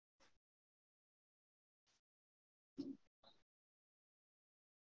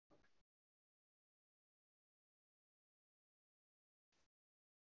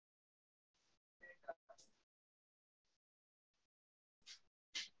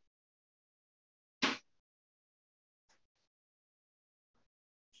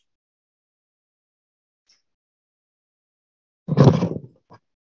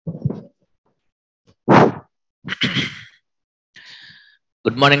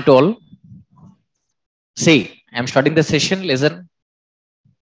Good morning to all. See, I'm starting the session. Listen.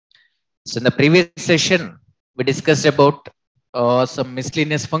 So in the previous session, we discussed about some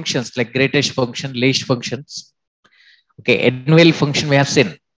miscellaneous functions like greatest function, least functions. Okay, NVL function we have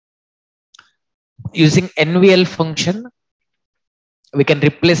seen. Using NVL function, we can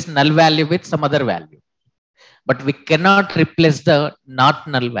replace null value with some other value, but we cannot replace the not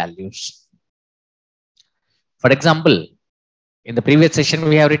null values. For example, in the previous session,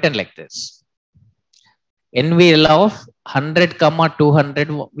 we have written like this. NVL of 100,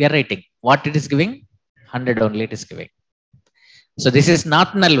 200, we are writing. What it is giving? 100 only it is giving. So this is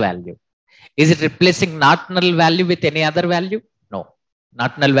not null value. Is it replacing not null value with any other value? No.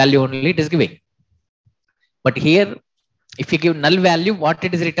 Not null value only it is giving. But here, if you give null value, what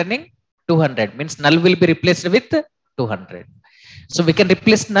it is returning? 200. Means null will be replaced with 200. So we can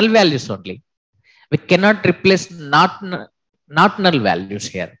replace null values only. We cannot replace not null values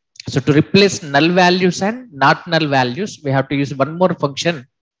here. So to replace null values and not null values, we have to use one more function,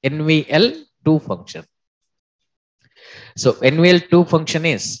 NVL2 function. So NVL2 function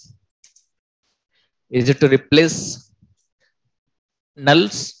is it to replace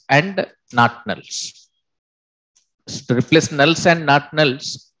nulls and not nulls. So to replace nulls and not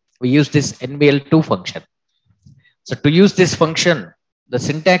nulls, we use this NVL2 function. So to use this function, the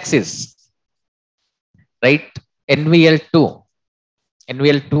syntax is write NVL2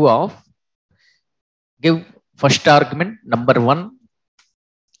 of give first argument number 1,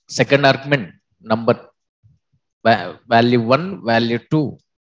 second argument number value 1, value 2,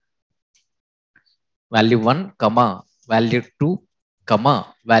 value 1, comma, value 2,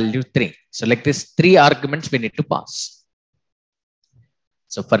 comma, value 3. So like this, 3 arguments we need to pass.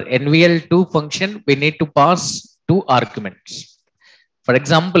 So for NVL2 function, we need to pass 2 arguments. For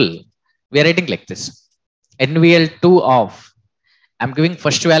example, we are writing like this. NVL2 of, I'm giving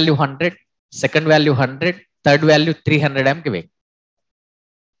first value 100, second value 100, third value 300 I'm giving.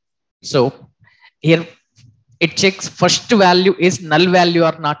 So here it checks first value is null value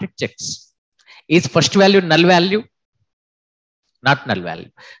or not, it checks. Is first value null value? Not null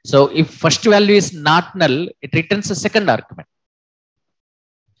value. So if first value is not null, it returns a second argument.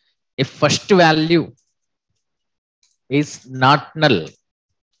 If first value is not null,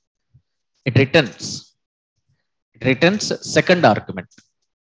 it returns second argument.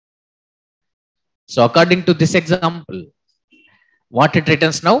 So according to this example, what it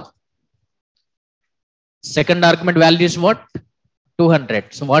returns now? Second argument value is what?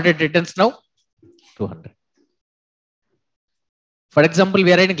 200. So what it returns now? 200. For example,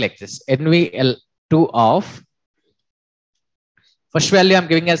 we are writing like this. NVL2 of first value I am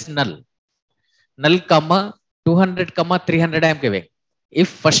giving as null. Null, comma, 200, comma, 300 I am giving. If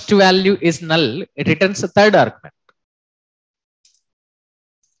first value is null, it returns a third argument.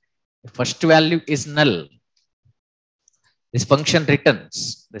 If first value is null, this function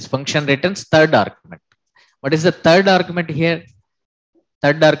returns third argument. What is the third argument here?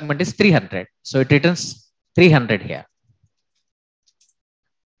 Third argument is 300. So it returns 300 here.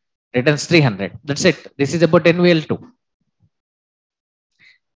 Returns 300. That's it. This is about NVL2.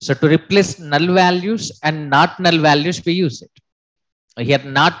 So to replace null values and not null values, we use it. Here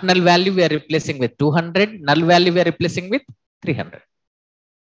not null value we are replacing with 200. Null value we are replacing with 300.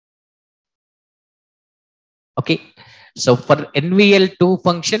 Okay. So for NVL2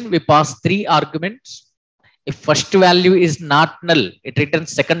 function, we pass 3 arguments. If first value is not null, it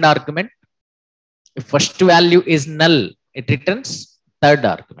returns second argument. If first value is null, it returns third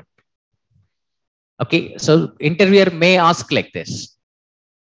argument. Okay. So interviewer may ask like this.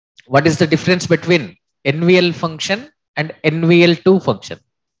 What is the difference between NVL function and NVL2 function?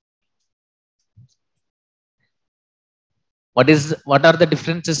 What are the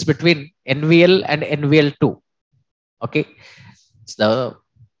differences between NVL and NVL2? Okay. So the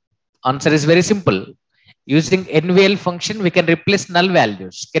answer is very simple. Using NVL function, we can replace null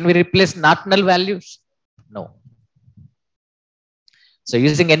values. Can we replace not null values? No. So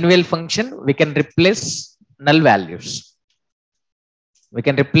using NVL function, we can replace null values. We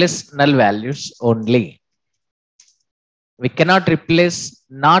can replace null values only. We cannot replace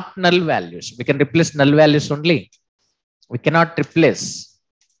not null values. We can replace null values only. We cannot replace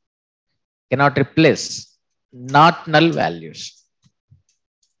not null values.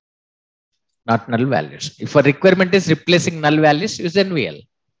 Not null values. If a requirement is replacing null values, use NVL.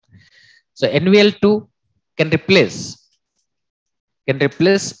 So NVL2 can replace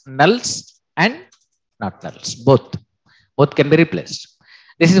nulls and not nulls. Both can be replaced.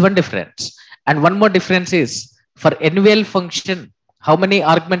 This is one difference. And one more difference is for NVL function, how many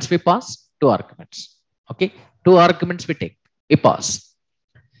arguments we pass? 2 arguments. Okay. 2 arguments we pass.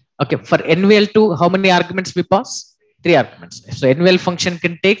 Okay, for NVL2, how many arguments we pass? 3 arguments. So NVL function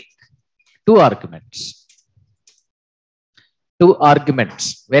can take 2 arguments. 2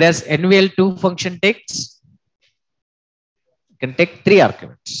 arguments. Whereas NVL2 function can take 3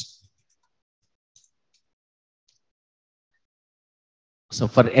 arguments. So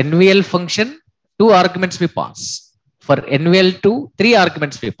for NVL function, 2 arguments we pass. For NVL2, 3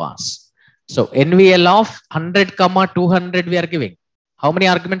 arguments we pass. So NVL of 100, 200 we are giving. How many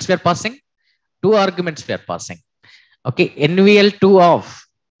arguments we are passing? 2 arguments we are passing. Okay, NVL2 of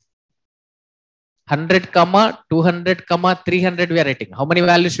 100, 200, 300 we are writing. How many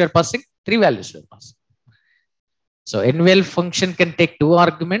values we are passing? 3 values we are passing. So NVL function can take 2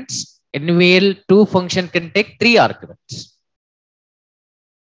 arguments. NVL2 function can take 3 arguments.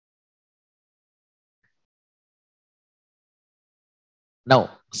 Now,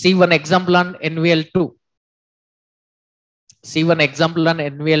 see one example on NVL2. See one example on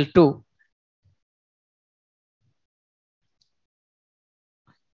NVL2.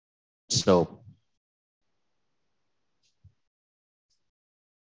 So,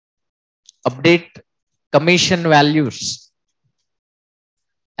 update commission values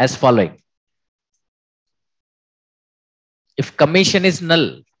as following. If commission is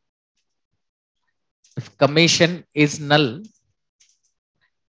null,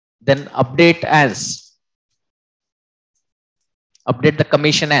 then update the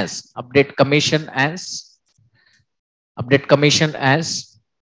commission as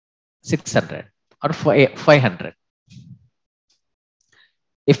 600 or 500.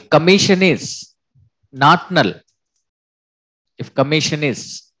 If commission is not null,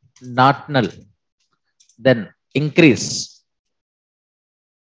 then increase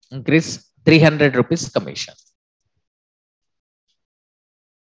 300 rupees commission.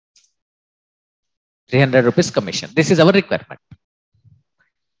 300 rupees commission. This is our requirement.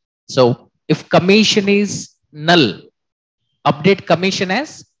 So if commission is null, update commission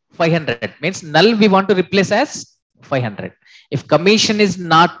as 500. Means null we want to replace as 500. If commission is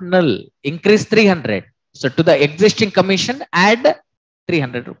not null, increase 300. So to the existing commission, add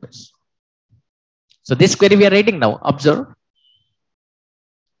 300 rupees. So this query we are writing now. Observe.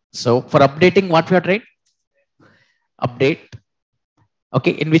 So for updating, what we are writing? Update.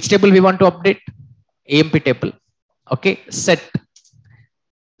 Okay. In which table we want to update? AMP table. Okay. Set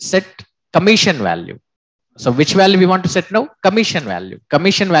commission value. So which value we want to set now? Commission value.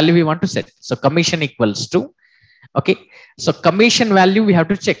 Commission value we want to set. So commission equals to, okay. So commission value we have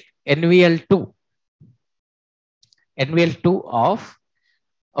to check NVL2 of,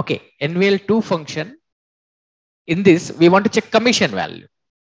 okay, NVL2 function. In this, we want to check commission value.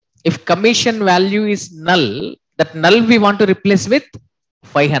 If commission value is null, that null we want to replace with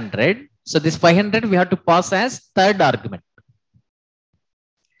 500. So this 500 we have to pass as third argument.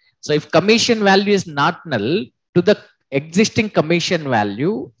 So if commission value is not null, to the existing commission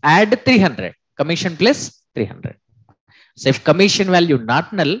value, add 300. Commission plus 300. So if commission value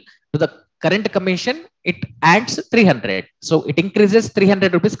not null, to the current commission, it adds 300. So it increases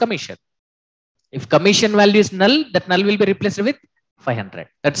 300 rupees commission. If commission value is null, that null will be replaced with 500.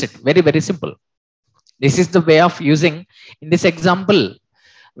 That's it. Very, very simple. This is the way of using. In this example,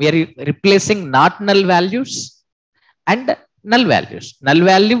 we are replacing not null values and null values. Null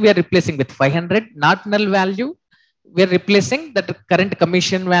value we are replacing with 500. Not null value, we are replacing that current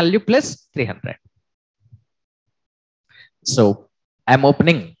commission value plus 300. So I'm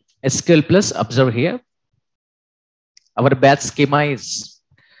opening SQL Plus. Observe here. Our batch schema is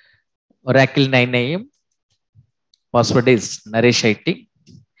Oracle 9 AM. Password is Naresh IT.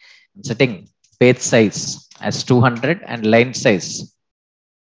 I'm setting page size as 200 and line size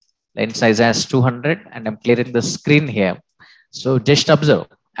as 200, and I'm clearing the screen here. So just observe.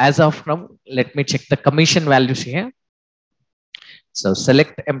 As of now, let me check the commission values here. So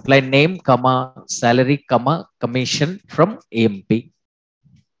select employee name, salary, commission from AMP.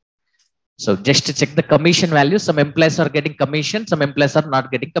 So just to check the commission values, some employees are getting commission, some employees are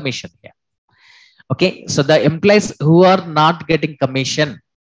not getting commission here. Okay, so the employees who are not getting commission,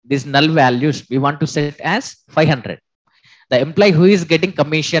 these null values we want to set as 500. The employee who is getting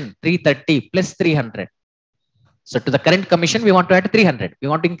commission 330 plus 300. So to the current commission, we want to add 300. We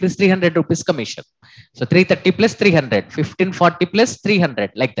want to increase 300 rupees commission. So 330 plus 300, 1540 plus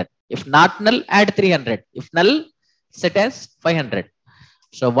 300, like that. If not null, add 300. If null, set as 500.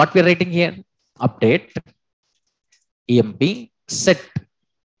 So what we're writing here, update EMP set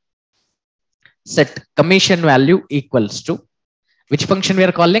commission value equals to, which function we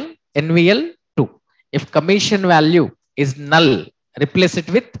are calling? NVL2. If commission value is null, replace it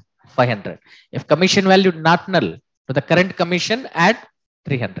with 500. If commission value not null, to the current commission, add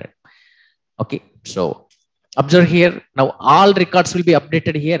 300. Okay, so observe here. Now all records will be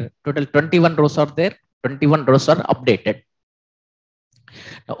updated here. Total 21 rows are there. 21 rows are updated.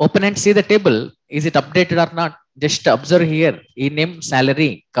 Now open and see the table. Is it updated or not? Just observe here. E-name,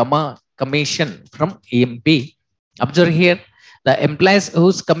 salary, comma, commission from EMP. Observe here. The employees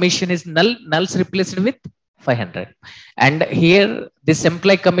whose commission is null, nulls replaced with 500. And here this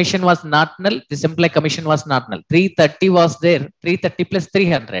employee commission was not null. This employee commission was not null. 330 was there. 330 plus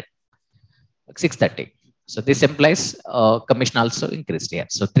 300. 630. So this implies commission also increased here.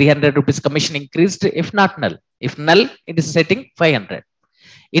 So 300 rupees commission increased if not null. If null, it is setting 500.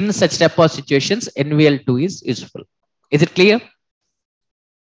 In such type of situations, NVL2 is useful. Is it clear?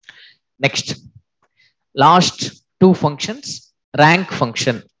 Next, last two functions, rank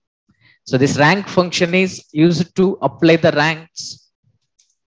function. So this rank function is used to apply the ranks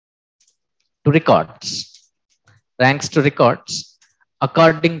to records. Ranks to records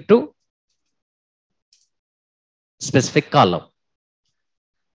according to specific column.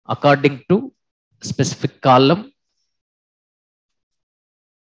 According to specific column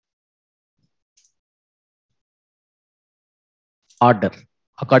order.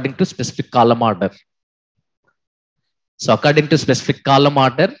 According to specific column order. So according to specific column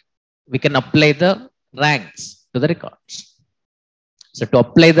order, we can apply the ranks to the records. So to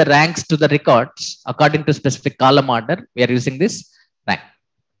apply the ranks to the records according to specific column order, we are using this rank.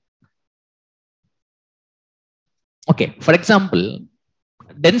 Okay, for example,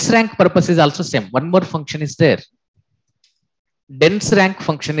 dense rank purpose is also same. One more function is there. Dense rank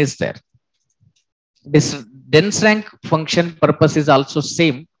function is there. This dense rank function purpose is also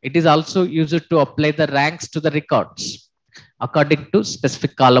same. It is also used to apply the ranks to the records according to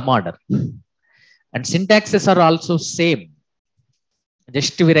specific column order. And syntaxes are also same.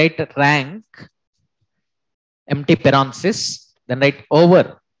 Just we write rank, empty parenthesis, then write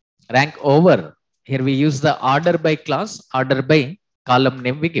over, rank over. Here we use the order by class, order by column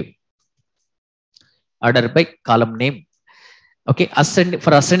name we give. Order by column name. Okay,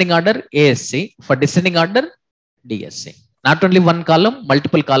 for ascending order, ASC. For descending order, DSC. Not only one column,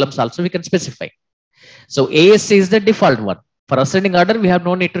 multiple columns also we can specify. So ASC is the default one. For ascending order, we have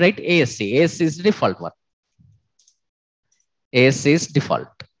no need to write ASC. ASC is the default one. ASC is default.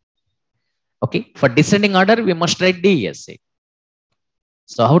 Okay, for descending order, we must write DSC.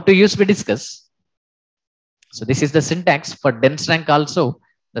 So how to use, we discuss. So this is the syntax for dense rank also,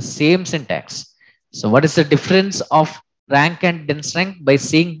 the same syntax. So what is the difference of rank and dense rank? By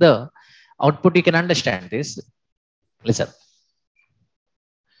seeing the output, you can understand this. Listen.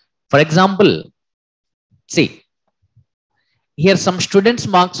 For example, see, here some students'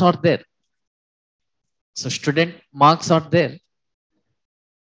 marks are there. So student marks are there.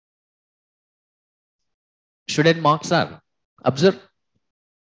 Student marks are, observe.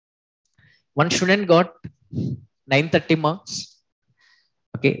 One student got 930 marks.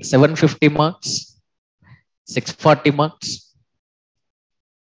 Okay, 750 marks. 640 marks,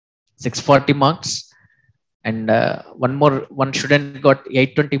 640 marks, and one student got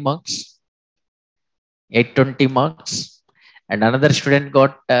 820 marks, 820 marks, and another student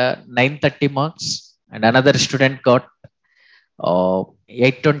got 930 marks, and another student got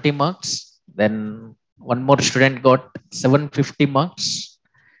 820 marks. Then one more student got 750 marks.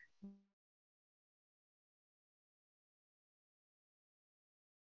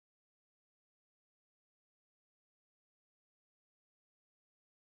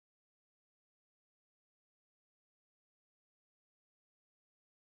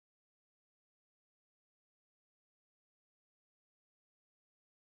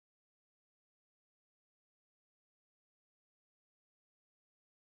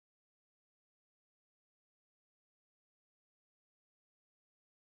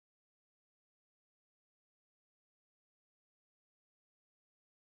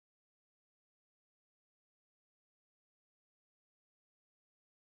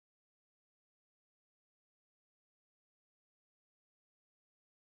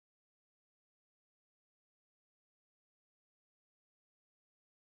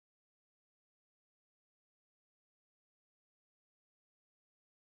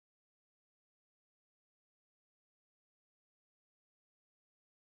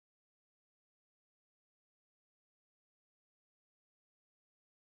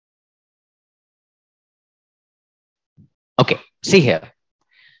 Okay, see here.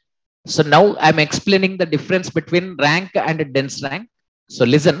 So now I'm explaining the difference between rank and dense rank. So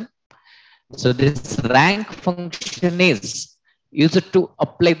listen. So this rank function is used to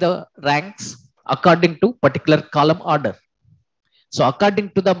apply the ranks according to particular column order. So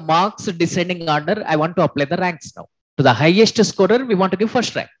according to the marks descending order, I want to apply the ranks now. To the highest scorer, we want to give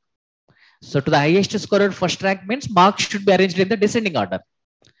first rank. So to the highest scorer, first rank means marks should be arranged in the descending order.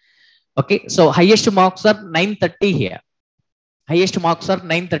 Okay, so highest marks are 930 here. Highest marks are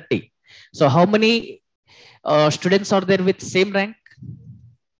 930. So how many students are there with same rank?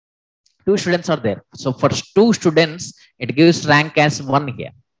 2 students are there. So for 2 students, it gives rank as 1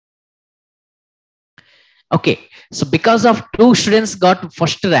 here. Okay, so because of 2 students got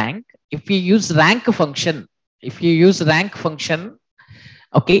first rank, if you use rank function,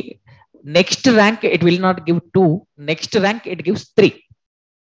 okay, next rank it will not give 2, next rank it gives 3.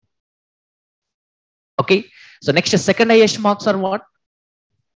 Okay, so next second highest marks are what?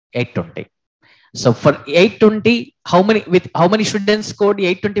 820. So for 820, how many students scored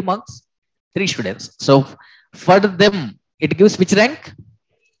 820 marks? 3 students. So for them, it gives which rank?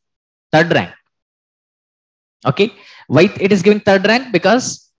 Third rank. Okay, why it is giving third rank?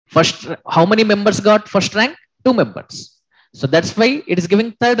 Because first, how many members got first rank? 2 members. So that's why it is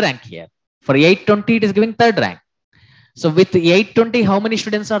giving third rank here. For 820, it is giving third rank. So with 820, how many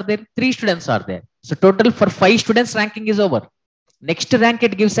students are there? 3 students are there. So total for 5 students, ranking is over. Next rank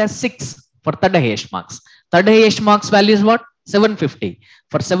it gives as 6 for third highest marks. Third highest marks value is what? 750.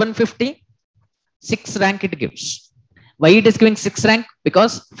 For 750, 6 rank it gives. Why it is giving 6 rank?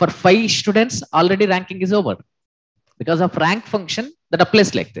 Because for 5 students, already ranking is over. Because of rank function that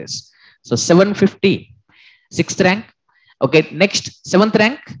applies like this. So 750, 6th rank. Okay, next 7th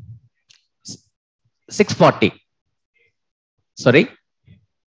rank, 640. Sorry.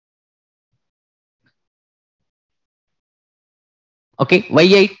 Okay, why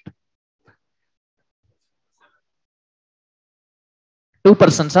 8? 2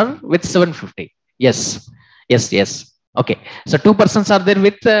 persons are with 750. Yes. Okay, so 2 persons are there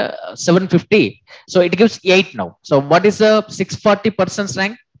with 750. So it gives 8 now. So what is the 640 persons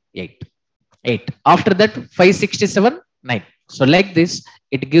rank? 8. After that, 567, 9. So like this,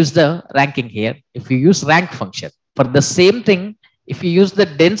 it gives the ranking here. If you use rank function for the same thing, if you use the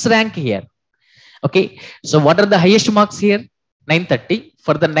dense rank here. Okay, so what are the highest marks here? 930.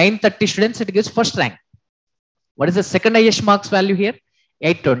 For the 930 students, it gives first rank. What is the second highest marks value here?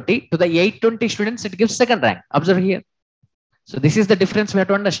 820. To the 820 students, it gives second rank. Observe here. So this is the difference we have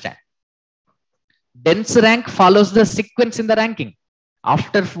to understand. Dense rank follows the sequence in the ranking.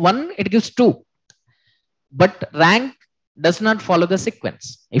 After 1, it gives 2. But rank does not follow the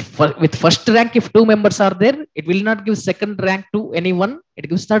sequence. If with first rank, if 2 members are there, it will not give second rank to anyone. It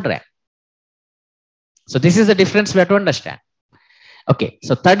gives third rank. So this is the difference we have to understand. Okay,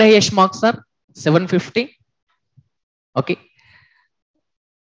 so third highest marks are 750. Okay.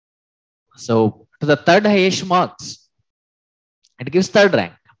 So to the third highest marks, it gives third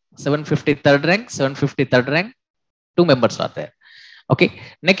rank. 750 third rank, 750 third rank. 2 members are there. Okay.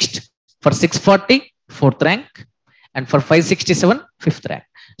 Next for 640, 4th rank. And for 567, 5th rank.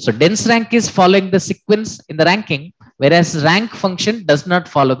 So dense rank is following the sequence in the ranking, whereas rank function does not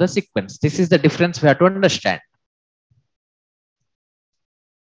follow the sequence. This is the difference we have to understand.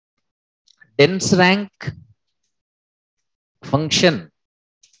 Dense rank function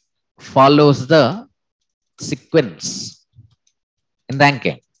follows the sequence in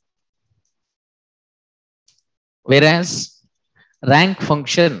ranking, whereas rank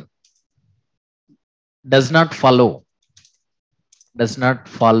function does not follow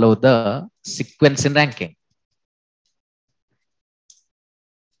the sequence in ranking.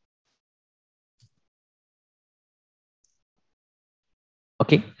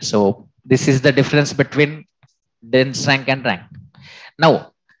 Okay, so this is the difference between dense rank and rank.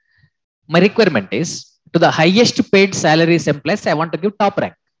 Now, my requirement is to the highest paid salaries employees, I want to give top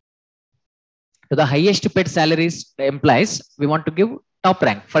rank. To the highest paid salaries employees, we want to give top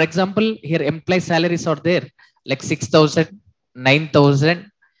rank. For example, here employee salaries are there like 6,000,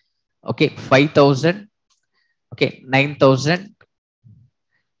 9,000, okay, 5,000, okay, 9,000,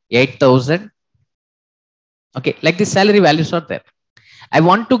 8,000, okay, like the salary values are there. I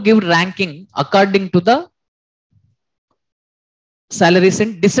want to give ranking according to the salaries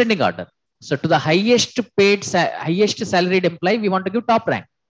in descending order. So to the highest paid, highest salaried employee, we want to give top rank.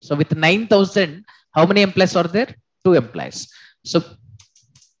 So with 9,000, how many employees are there? 2 employees. So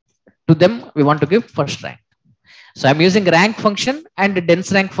to them, we want to give first rank. So I'm using rank function and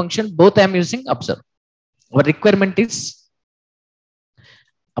dense rank function. Both I'm using. Observe. Our requirement is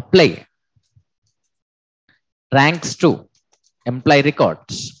apply ranks to employee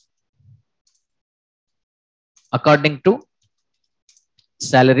records according to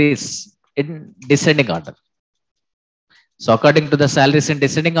salaries in descending order. So according to the salaries in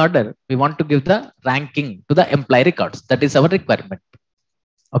descending order, we want to give the ranking to the employee records. That is our requirement.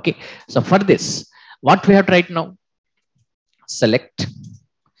 Okay. So for this, what we have to write now? select,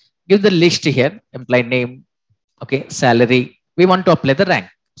 give the list here, employee name, okay, salary. We want to apply the rank.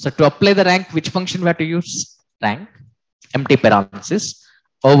 So to apply the rank, which function we have to use? Rank, empty parenthesis,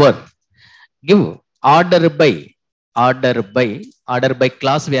 over, give order by, order by, order by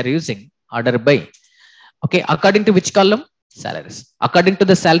class we are using, order by, okay, according to which column? Salaries. According to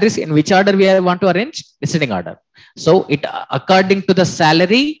the salaries, in which order we want to arrange? Descending order. So it according to the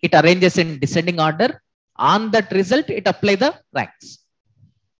salary, it arranges in descending order. On that result, it apply the ranks.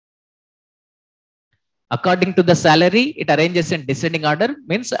 According to the salary, it arranges in descending order,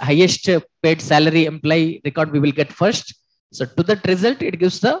 means highest paid salary employee record we will get first. So to that result, it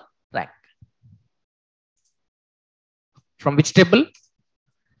gives the rank. From which table?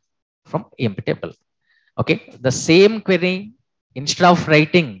 From EMP table. Okay, the same query, instead of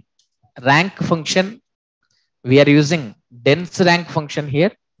writing rank function, we are using dense rank function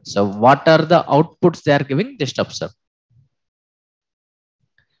here. So what are the outputs they are giving? Just observe.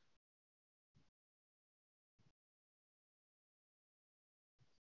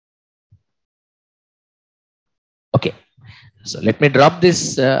 Okay, so let me drop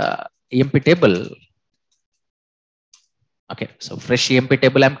this EMP table. Okay, so fresh EMP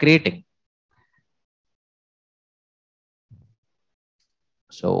table I'm creating.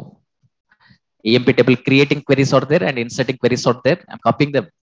 So EMP table creating queries are there and inserting queries are there. I'm copying them.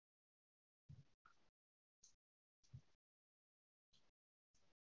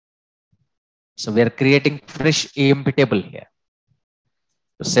 So we are creating fresh EMP table here.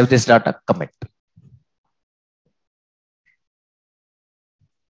 To save this data, commit.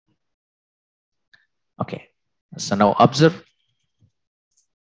 Okay, so now observe,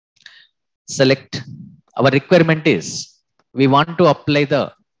 select. Our requirement is we want to apply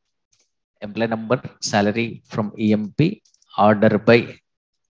the employee number, salary from EMP, order by,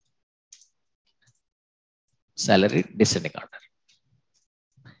 salary, descending order.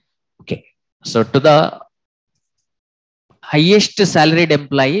 Okay, so to the highest salaried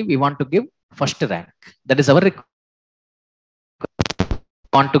employee, we want to give first rank. That is our requirement.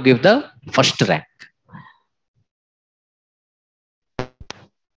 We want to give the first rank.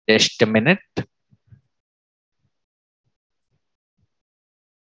 Just a minute.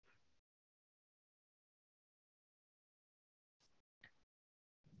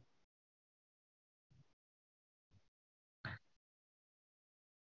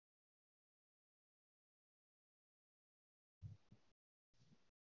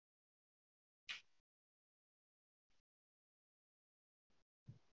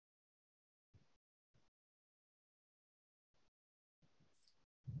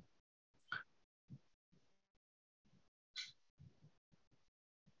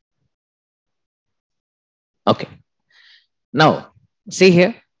 Okay. Now, see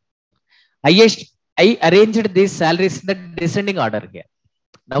here. I arranged these salaries in the descending order here.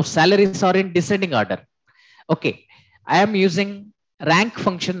 Now, salaries are in descending order. Okay. I am using rank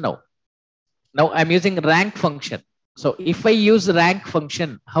function now. Now, I am using rank function. So, if I use rank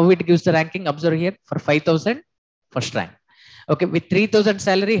function, how it gives the ranking? Observe here for 5,000, first rank. Okay. With 3,000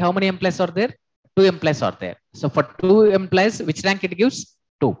 salary, how many employees are there? 2 employees are there. So, for 2 employees, which rank it gives?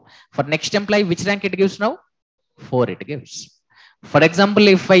 2. For next employee, which rank it gives now? 4 it gives. For example,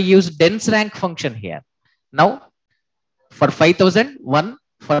 if I use dense rank function here, now for 5,000, 1,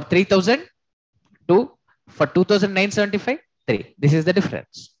 for 3,000, 2, for 2,975, 3. This is the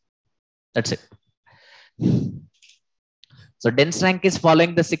difference. That's it. So dense rank is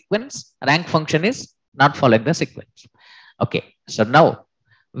following the sequence, rank function is not following the sequence. Okay, so now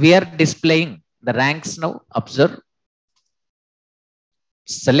we are displaying the ranks now. Observe,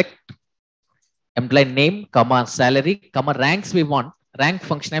 select employee name, comma, salary, comma, ranks we want. Rank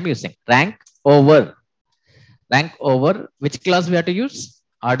function I'm using. Rank over, which class we have to use?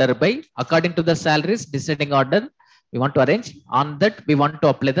 Order by, according to the salaries, descending order, we want to arrange. On that, we want to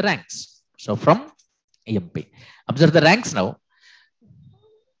apply the ranks. So from EMP. Observe the ranks now.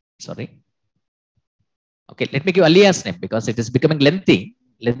 Sorry. Okay, let me give alias name because it is becoming lengthy.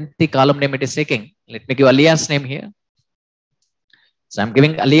 Lengthy column name it is taking. Let me give alias name here. So I'm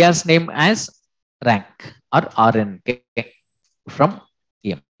giving alias name as rank or RNK from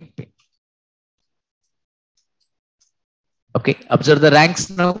EMP. Okay, observe the ranks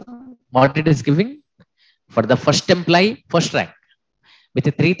now. What it is giving for the first employee, first rank. With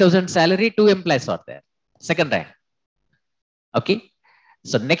a 3,000 salary, 2 employees are there. Second rank. Okay,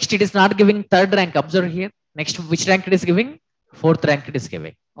 so next it is not giving third rank. Observe here. Next, which rank it is giving? Fourth rank it is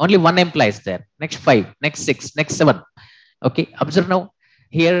giving. Only 1 employee is there. Next 5, next 6, next 7. Okay, observe now.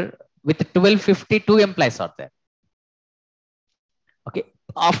 Here with 1250, 2 employees are there. Okay,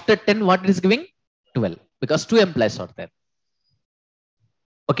 after 10, what it is giving? 12, because 2 employees are there.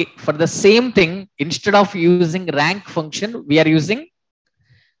 Okay, for the same thing, instead of using rank function, we are using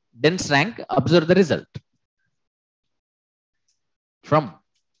dense rank. Observe the result from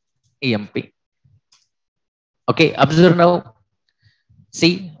EMP. Okay, observe now.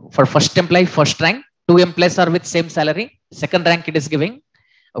 See, for first employee, first rank, 2 employees are with same salary. Second rank it is giving.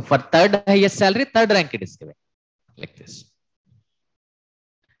 For third highest salary, third rank it is giving. Like this.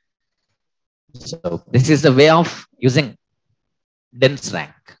 So this is the way of using dense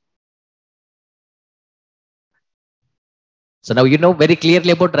rank. So now you know very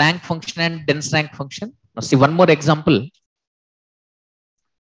clearly about rank function and dense rank function. Now see one more example.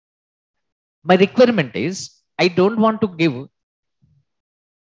 My requirement is I don't want to give.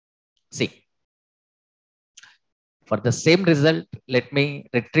 See, for the same result, let me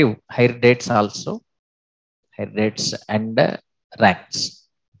retrieve higher dates also. Higher dates and ranks.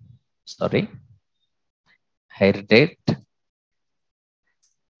 Sorry. Higher date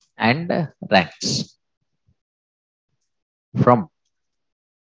and ranks from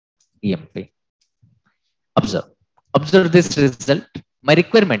EMP. Observe. Observe this result. My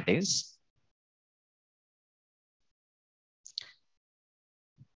requirement is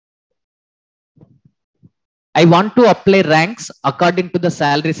I want to apply ranks according to the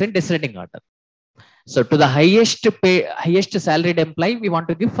salaries in descending order. So to the highest salaried employee, we want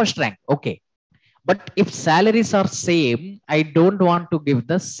to give first rank. Okay. But if salaries are same, I don't want to give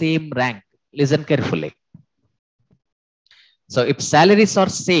the same rank. Listen carefully. So if salaries are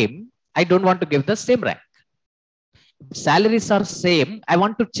same, I don't want to give the same rank. If salaries are same, I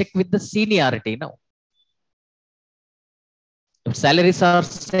want to check with the seniority now. If salaries are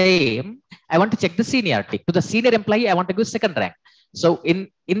same, I want to check the seniority. To the senior employee, I want to give second rank. So in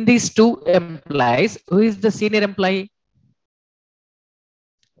these two employees, who is the senior employee?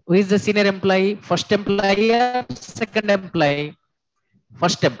 Who is the senior employee? First employee or second employee?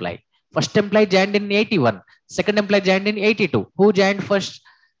 First employee. First employee joined in 81. Second employee joined in 82. Who joined first?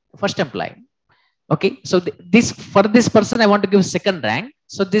 First employee. Okay. So for this person, I want to give second rank.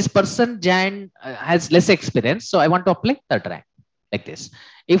 So this person joined has less experience. So I want to apply third rank. Like this.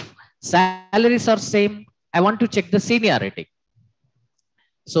 If salaries are same, I want to check the seniority.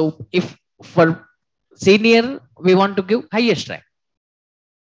 So if for senior, we want to give highest rank.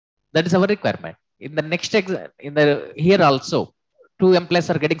 That is our requirement. In the next here also, 2 employees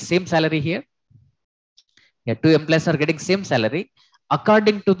are getting same salary here. Yeah, 2 employees are getting same salary.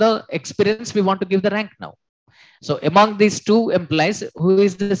 According to the experience, we want to give the rank now. So among these 2 employees, who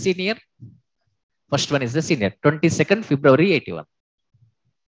is the senior? First one is the senior, 22nd February 81.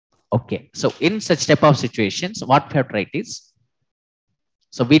 Okay. So in such type of situations, what we have tried is,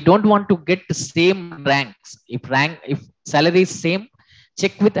 so we don't want to get the same ranks. If salary is same,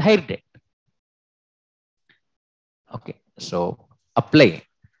 check with higher date. Okay. So apply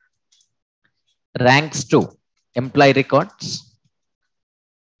ranks to employee records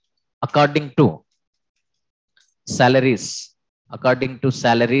according to salaries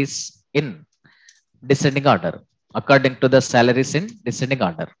in descending order. According to the salaries in descending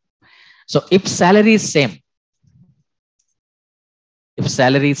order. So if salary is same,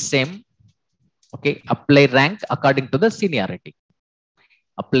 okay, apply rank according to the seniority.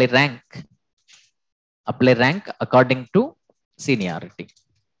 Apply rank according to seniority.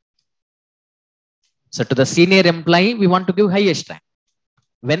 So to the senior employee, we want to give highest rank.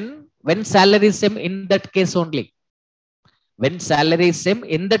 When salary is same, in that case only. When salary is same,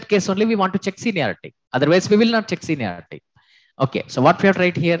 in that case only, we want to check seniority. Otherwise, we will not check seniority. Okay. So what we have to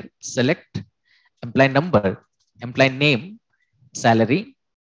write here, select employee number, employee name, salary,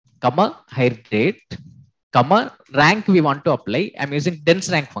 comma, hire date, comma, rank we want to apply. I'm using dense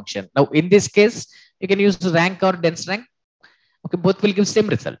rank function. Now, in this case, you can use rank or dense rank. Okay. Both will give same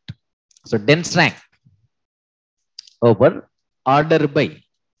result. So dense rank over order by.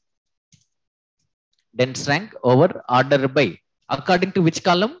 Dense rank over order by. According to which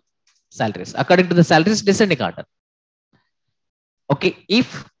column? Salaries. According to the salaries, descending order. Okay.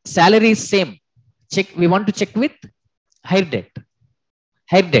 If salary is same, check. We want to check with hire date.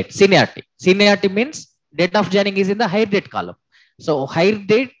 Hire date, seniority. Seniority means date of joining is in the hire date column. So hire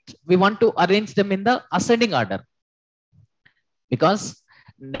date, we want to arrange them in the ascending order. Because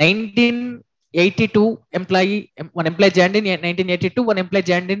 1982 one employee joined in 1982, one employee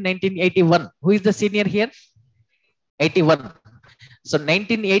joined in 1981. Who is the senior here? 81. So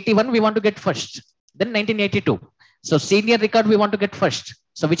 1981 we want to get first. Then 1982. So senior record we want to get first.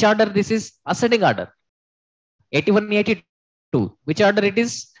 So which order this is? Ascending order. 81, 82. Which order it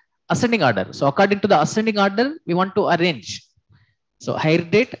is? Ascending order. So according to the ascending order, we want to arrange. So hire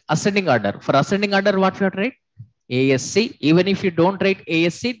date, ascending order. For ascending order, what we have to write? ASC. Even if you don't write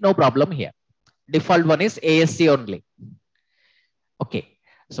ASC, no problem here. Default one is ASC only. Okay.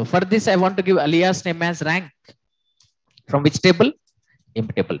 So for this, I want to give alias name as rank. From which table?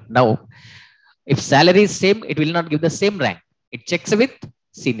 Imp table. Now, if salary is same, it will not give the same rank. It checks with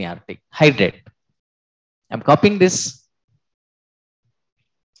seniority. Hide it. I'm copying this.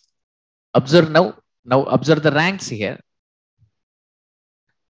 Observe now. Now observe the ranks here.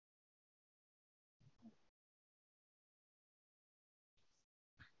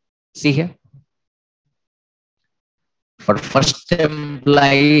 See here. For first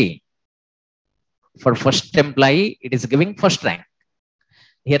employee, it is giving first rank.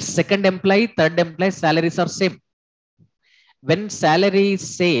 Here, second employee, third employee, salaries are same. When salary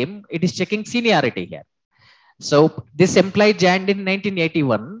is same, it is checking seniority here. So this employee joined in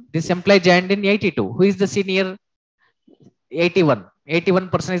 1981. This employee joined in 82. Who is the senior? 81.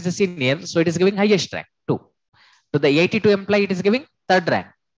 81% is the senior. So it is giving highest rank, 2. To the 82 employee, it is giving third rank.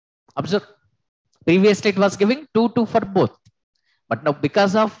 Observe. Previously, it was giving 2 for both. But now,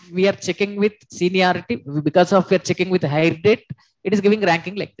 because of we are checking with seniority, because of we are checking with higher date, it is giving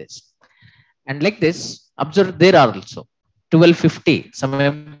ranking like this. And like this, observe there are also 1250. Some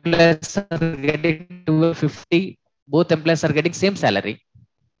employees are getting 1250. Both employees are getting same salary.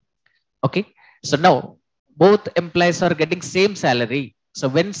 Okay. So now both employees are getting same salary. So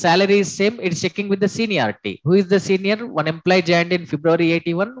when salary is same, it's checking with the seniority. Who is the senior? One employee joined in February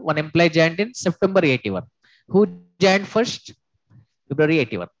 81. One employee joined in September 81. Who joined first? February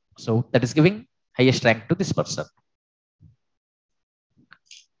 81. So that is giving highest rank to this person.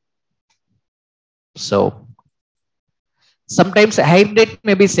 So sometimes hire date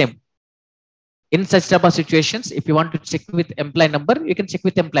may be same. In such type of situations, if you want to check with employee number, you can check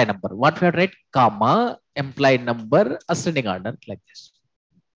with employee number. What we have write, comma, employee number, ascending order, like this.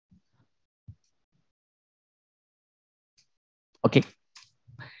 Okay.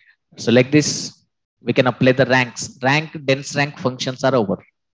 So like this, we can apply the ranks. Rank, dense rank functions are over.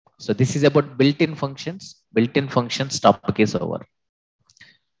 So this is about built-in functions. Built-in functions topic is over.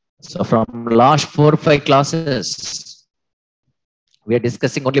 So from last 4 or 5 classes, we are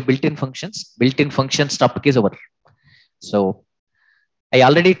discussing only built-in functions. Built-in functions topic is over. So I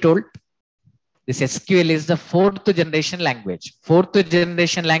already told this SQL is the 4th generation language. 4th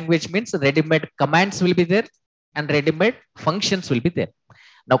generation language means ready-made commands will be there and ready-made functions will be there.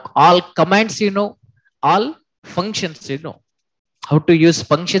 Now all commands you know, all functions you know. How to use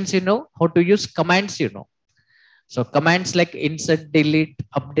functions you know, how to use commands you know. So commands like insert, delete,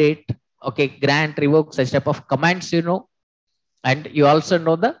 update, okay, grant, revoke, such type of commands you know. And you also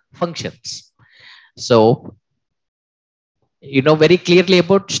know the functions. So you know very clearly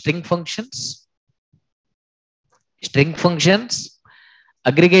about string functions,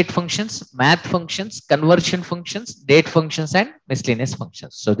 aggregate functions, math functions, conversion functions, date functions, and miscellaneous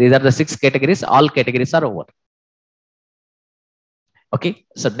functions. So these are the 6 categories. All categories are over. Okay.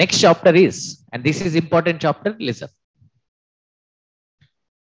 So next chapter is, and this is important chapter, listen.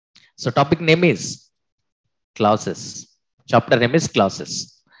 So topic name is clauses. Chapter name is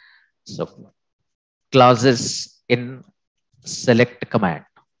clauses. So clauses in select command.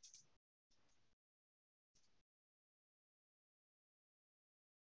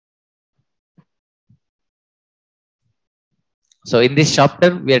 So in this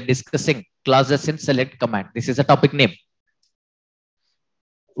chapter, we are discussing clauses in select command. This is a topic name.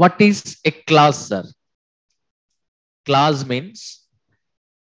 What is a clause, sir? Clause means,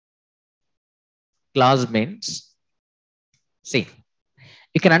 see,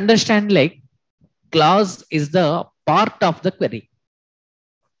 you can understand like clause is the part of the query.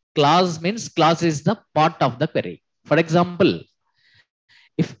 Clause means clause is the part of the query. For example,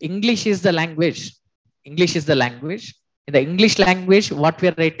 if English is the language, in the English language, what we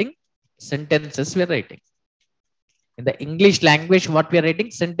are writing? Sentences we are writing. In the English language, what we are writing?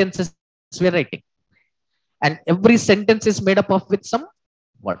 Sentences we are writing. And every sentence is made up of with some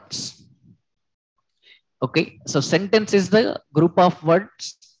words. Okay, so sentence is the group of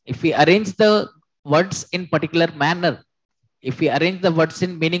words. If we arrange the words in particular manner, if we arrange the words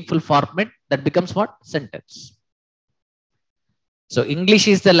in meaningful format, that becomes what? Sentence. So English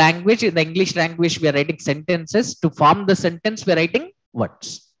is the language. In the English language, we are writing sentences. To form the sentence, we are writing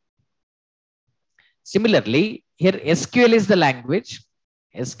words. Similarly, here SQL is the language.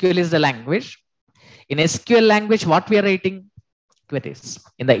 SQL is the language. In SQL language, what we are writing? Queries.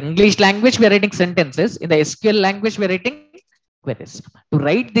 In the English language, we are writing sentences. In the SQL language, we are writing queries. To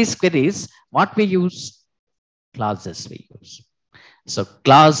write these queries, what we use? Clauses we use. So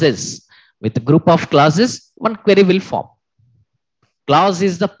clauses, with a group of clauses, one query will form. Clause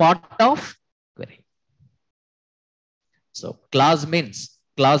is the part of query. So class means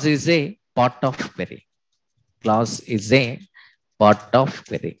class is a part of query. Class is a part of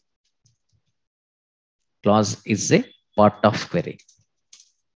query. Class is a part of query.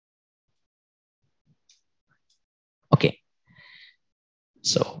 Okay.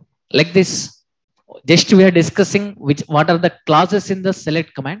 So like this, just we are discussing what are the clauses in the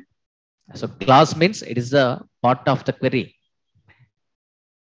select command. So class means it is a part of the query.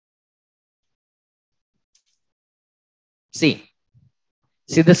 See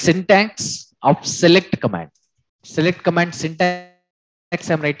the syntax of select command. Select command syntax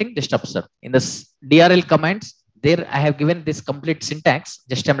I'm writing, just observe. In this DRL commands, there I have given this complete syntax.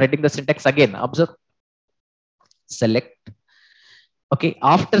 Just I'm writing the syntax again. Observe. Select. Okay.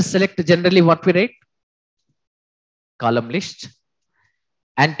 After select, generally what we write? Column list.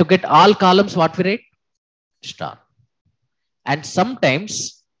 And to get all columns, what we write? Star. And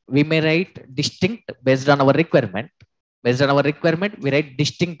sometimes we may write distinct based on our requirement. Based on our requirement, we write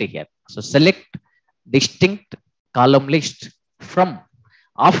distinct here. So select distinct column list from.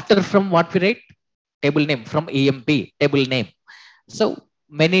 After from what we write? Table name, from EMP, table name. So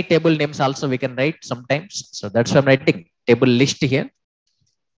many table names also we can write sometimes. So that's why I'm writing table list here.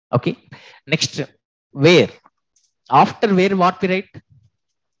 Okay. Next, where. After where what we write?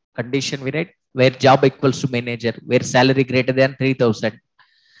 Condition we write. Where job equals to manager, where salary greater than 3,000.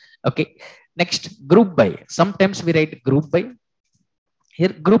 Okay. Next, group by. Sometimes we write group by.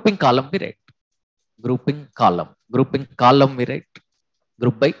 Here grouping column we write. Grouping column. Grouping column we write.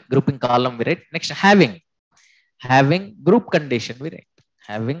 Group by. Grouping column we write. Next, having. Having group condition we write.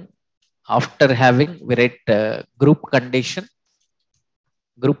 Having. After having we write group condition.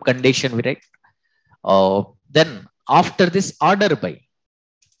 Group condition we write. Then after this order by.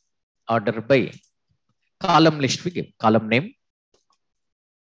 Order by. Column list we give. Column name.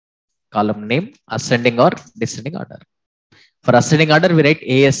 Column name, ascending or descending order. For ascending order, we write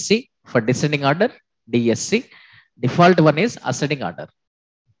ASC. For descending order, DSC. Default one is ascending order.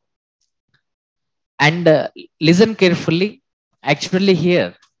 And listen carefully. Actually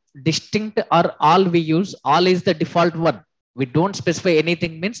here, distinct or all we use. All is the default one. We don't specify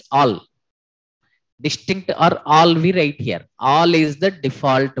anything means all. Distinct or all we write here. All is the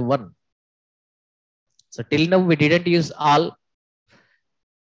default one. So till now we didn't use all.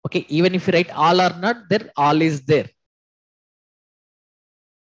 Okay, even if you write all or not there, all is there.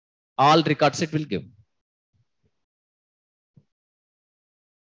 All records it will give.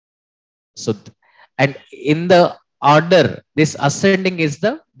 So, and in the order, this ascending is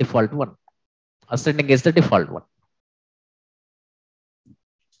the default one. Ascending is the default one.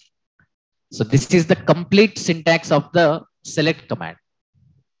 So this is the complete syntax of the select command.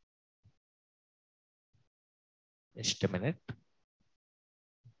 Just a minute.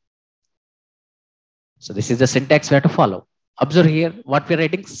 So this is the syntax we have to follow. Observe here what we are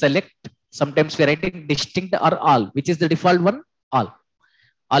writing: select. Sometimes we are writing distinct or all. Which is the default one? All.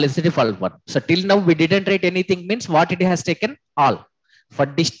 All is the default one. So till now we didn't write anything means what it has taken? All. For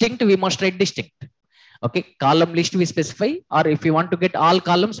distinct we must write distinct. Okay. Column list we specify, or if we want to get all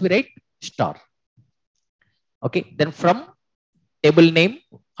columns we write star. Okay. Then from table name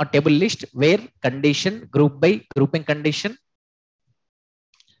or table list, where condition, group by, grouping condition.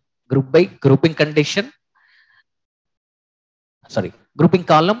 Group by, grouping condition. Sorry, grouping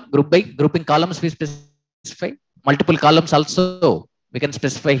column, group by, grouping columns we specify. Multiple columns also we can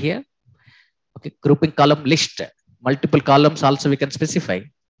specify here. Okay, grouping column list. Multiple columns also we can specify.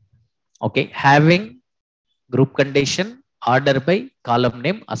 Okay, having group condition, order by, column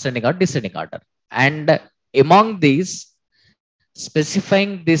name, ascending or descending order. And among these,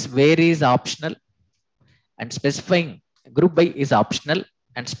 specifying this where is optional, and specifying group by is optional,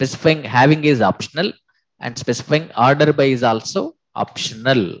 and specifying having is optional, and specifying order by is also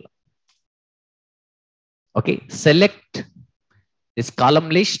optional. Okay, select this column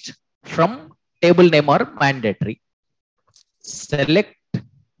list from table name or mandatory. Select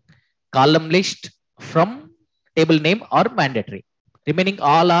column list from table name or mandatory. Remaining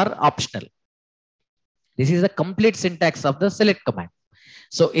all are optional. This is the complete syntax of the select command.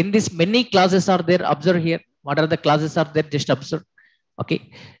 So in this many classes are there. Observe here. What are the classes are there? Just observe.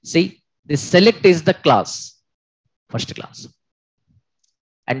 Okay. See, this select is the class. First class.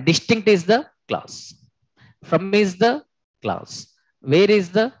 And distinct is the class. From is the class. Where is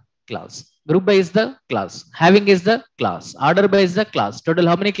the class? Group by is the class. Having is the class. Order by is the class. Total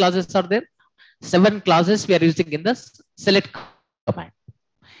how many classes are there? 7 classes we are using in the select command.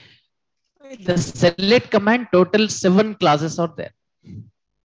 The select command total 7 classes are there.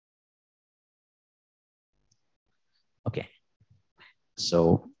 Okay.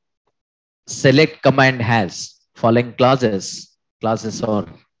 So select command has following classes or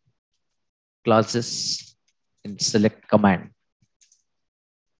classes in select command,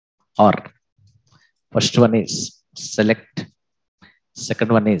 or first one is select,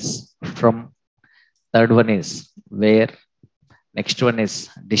 second one is from, third one is where, next one is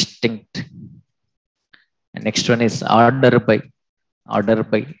distinct, and next one is order by,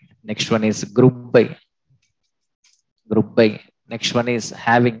 next one is group by, next one is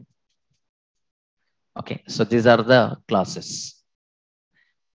having. Okay, so these are the classes.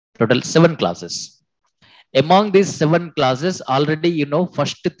 Total 7 classes. Among these 7 classes, already you know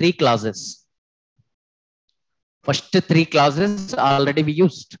first 3 classes. First 3 classes already we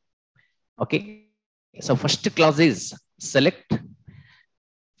used. Okay, so first class is select.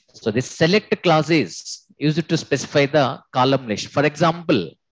 So this select class is used to specify the column list. For example,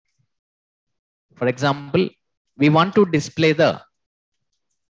 we want to display the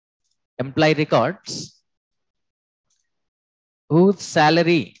employee records whose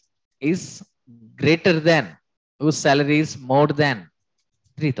salary is greater than, whose salary is more than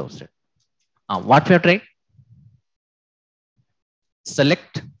 3,000. What we have tried?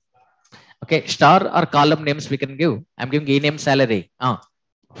 Select. Okay, star or column names we can give. I'm giving ename salary.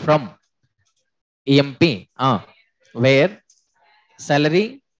 From EMP, where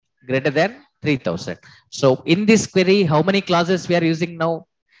salary greater than 3,000. So in this query, how many classes we are using now?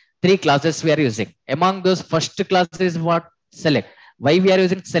 3 classes we are using. Among those, first class is what? Select. Why we are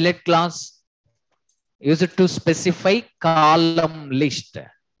using select class? Use it to specify column list.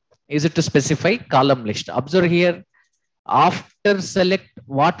 Use it to specify column list. Observe here, after select,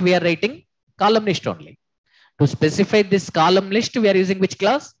 what we are writing? Column list only. To specify this column list, we are using which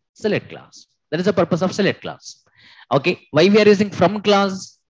class? Select class. That is the purpose of select class. Okay, why we are using from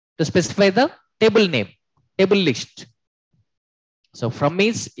class? To specify the table name, table list. So from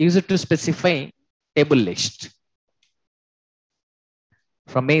is used to specify table list.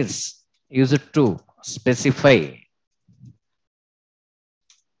 From is used to specify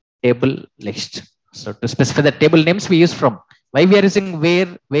table list. So to specify the table names, we use from. Why we are using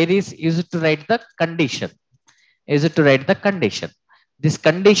where? Where is used to write the condition. Is it to write the condition? This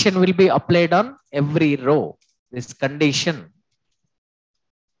condition will be applied on every row. This condition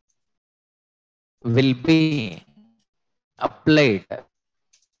will be applied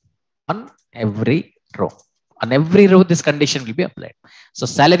on every row. On every row, this condition will be applied. So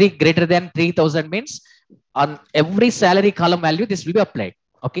salary greater than 3,000 means on every salary column value, this will be applied.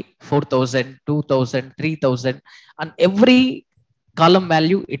 Okay, 4,000, 2,000, 3,000. On every column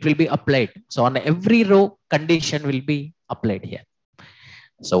value, it will be applied. So on every row, condition will be applied here.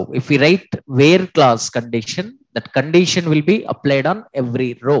 So if we write where class condition, that condition will be applied on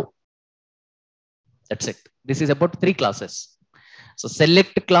every row. That's it. This is about 3 classes. So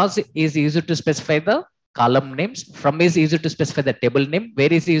select class is used to specify the column names. From is used to specify the table name.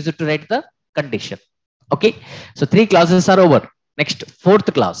 Where is used to write the condition. Okay. So 3 classes are over. Next,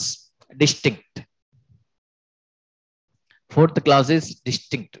 4th class, distinct. 4th class is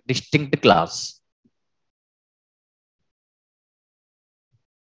distinct class.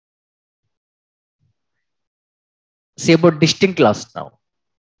 See about distinct class now.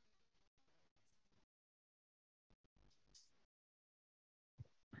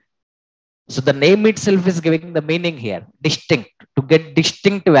 So the name itself is giving the meaning here, distinct, to get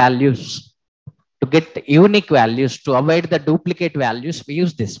distinct values, to get unique values, to avoid the duplicate values, we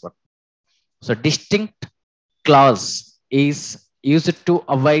use this one. So distinct class is used to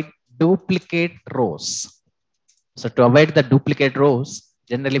avoid duplicate rows. So to avoid the duplicate rows,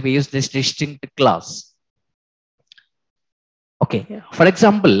 generally we use this distinct class. Okay, for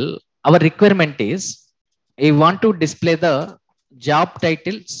example, our requirement is we want to display the job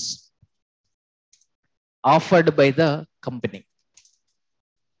titles offered by the company.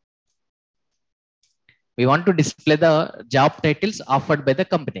 We want to display the job titles offered by the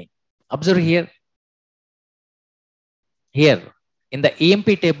company. Observe here. Here in the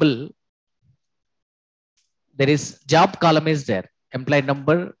EMP table, there is job column is there. Employee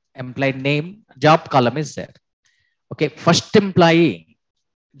number, employee name, job column is there. Okay, first employee,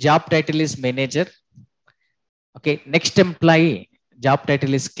 job title is manager. Okay, next employee, job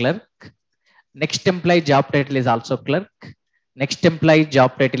title is clerk. Next employee, job title is also clerk. Next employee,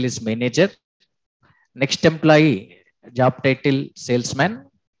 job title is manager. Next employee, job title salesman.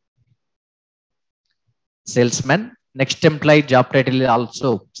 Next employee, job title is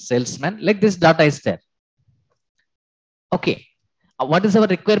also salesman. Like this data is there. Okay, what is our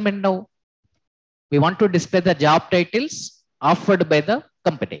requirement now? We want to display the job titles offered by the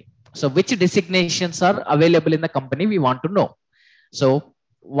company. So which designations are available in the company we want to know. So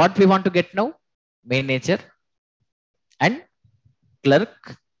what we want to get now? Manager, and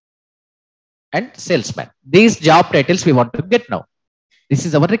clerk and salesman. These job titles we want to get now. This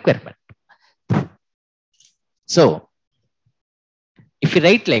is our requirement. So if you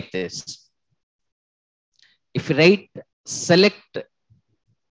write like this, if you write select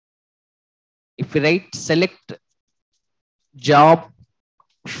job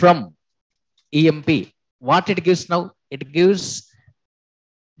from EMP, what it gives now? It gives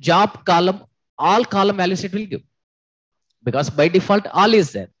job column, all column values it will give, because by default all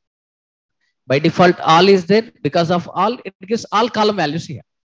is there. By default all is there. Because of all, it gives all column values here.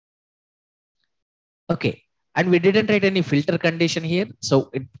 Okay, and we didn't write any filter condition here, so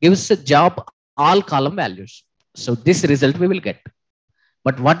it gives a job all column values. So this result we will get.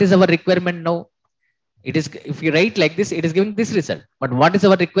 But what is our requirement now? It is, if you write like this, it is giving this result. But what is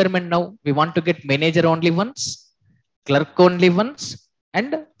our requirement now? We want to get manager only once, clerk only once,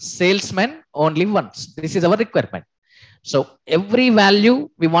 and salesman only once. This is our requirement. So every value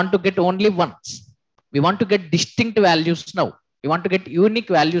we want to get only once. We want to get distinct values now. We want to get unique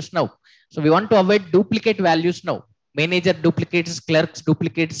values now. So we want to avoid duplicate values now. Manager duplicates, clerks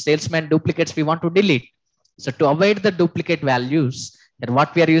duplicates, salesman duplicates, we want to delete. So to avoid the duplicate values, then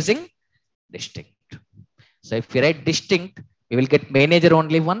what we are using? Distinct. So if we write distinct, we will get manager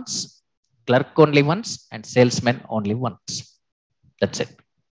only once, clerk only once, and salesman only once. That's it.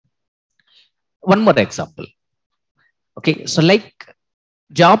 One more example. Okay, so like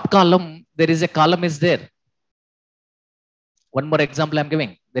job column, there is a column is there. One more example I'm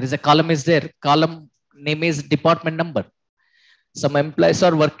giving. There is a column is there. Column name is department number. Some employees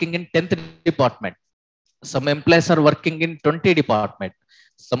are working in 10th department. Some employees are working in 20 department.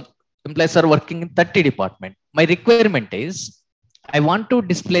 Some employees are working in 30 department. My requirement is I want to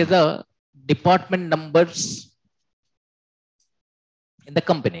display the department numbers in the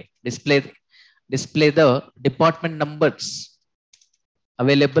company. Display the department numbers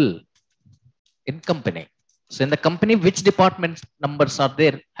available in company. So in the company, which department numbers are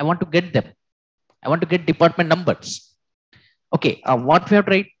there? I want to get them. I want to get department numbers. Okay, what we have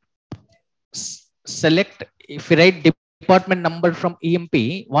to write? Select, if we write department number from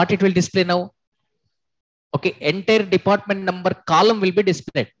EMP, what it will display now? Okay, entire department number column will be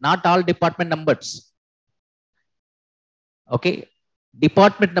displayed, not all department numbers. Okay,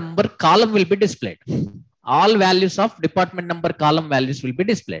 department number column will be displayed. All values of department number column values will be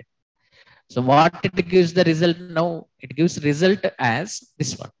displayed. So what it gives the result now? It gives result as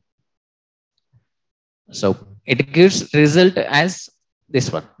this one. So it gives result as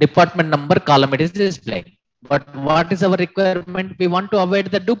this one. Department number column it is displaying. But what is our requirement? We want to avoid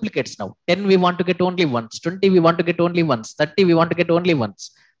the duplicates now. 10 we want to get only once. 20 we want to get only once. 30 we want to get only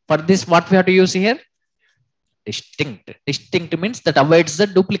once. For this, what we have to use here? Distinct. Distinct means that avoids the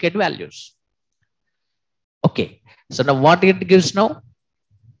duplicate values. Okay. So now what it gives now?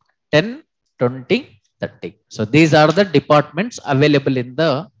 10, 20, 30. So these are the departments available in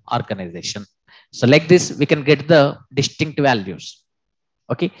the organization. So like this, we can get the distinct values.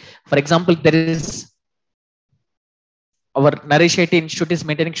 Okay. For example, there is our Naresh IT Institute is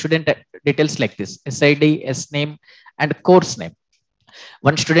maintaining student details like this: SID, SName, and course name.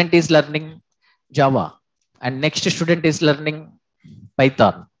 One student is learning Java, and next student is learning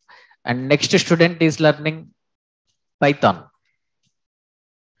Python, and next student is learning Python.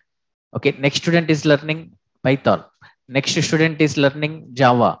 Okay, next student is learning Python. Next student is learning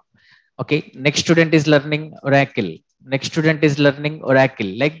Java. Okay, next student is learning Oracle. Next student is learning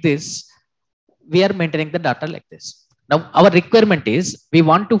Oracle. Like this, we are maintaining the data like this. Now, our requirement is we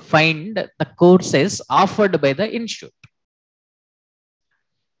want to find the courses offered by the institute.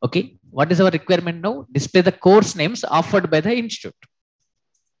 Okay, what is our requirement now? Display the course names offered by the institute.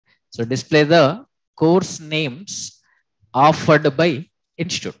 So display the course names offered by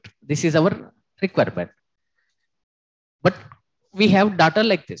institute. This is our requirement. But we have data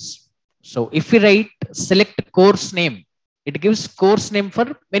like this. So if we write select course name, it gives course name for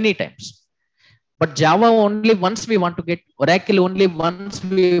many times. But Java only once we want to get, Oracle only once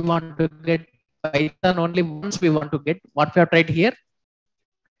we want to get, Python only once we want to get. What we have tried here?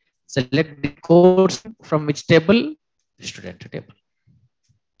 Select the course from which table? Student table.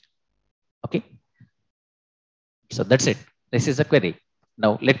 Okay. So that's it. This is a query.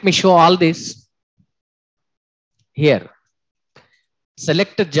 Now let me show all this here.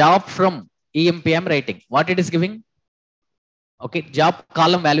 Select a job from EMP I'm writing. What it is giving? Okay, job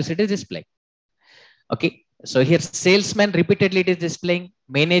column values it is displaying. Okay, so here salesman repeatedly it is displaying,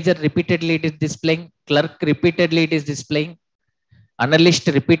 manager repeatedly it is displaying, clerk repeatedly it is displaying, analyst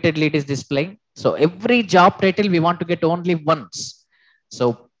repeatedly it is displaying. So every job title we want to get only once.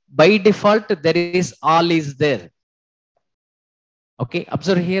 So by default there is all is there. Okay,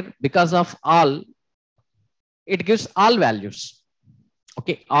 observe here, because of all, it gives all values.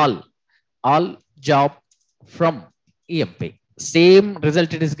 Okay, all job from EMP. Same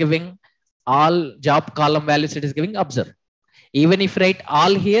result it is giving, all job column values it is giving. Observe, even if you write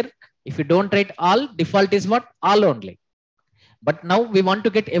all here, if you don't write all, default is what? All only. But now we want to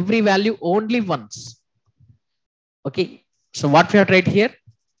get every value only once. Okay, so what we have to write here?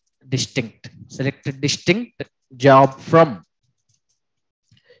 Distinct. Select distinct job from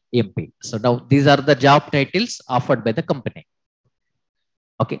EMP. So now these are the job titles offered by the company.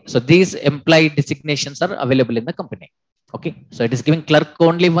 Okay, so these employee designations are available in the company. Okay, so it is giving clerk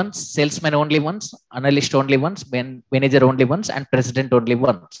only once, salesman only once, analyst only once, manager only once, and president only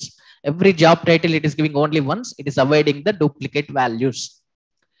once. Every job title it is giving only once. It is avoiding the duplicate values.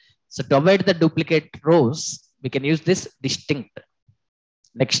 So to avoid the duplicate rows, we can use this distinct.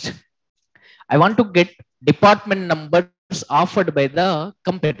 Next, I want to get department numbers offered by the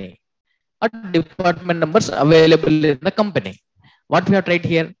company, or department numbers available in the company. What we have tried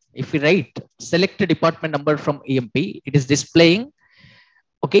here, if we write select a department number from EMP, it is displaying,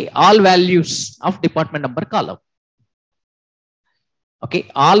 okay, all values of department number column. Okay,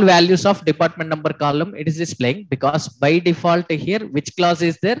 all values of department number column it is displaying, because by default here, which clause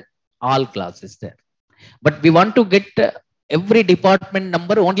is there? All clause is there. But we want to get every department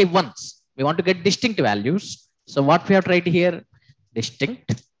number only once. We want to get distinct values. So what we have tried here?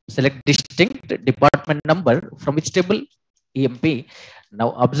 Distinct. Select distinct department number from which table? EMP.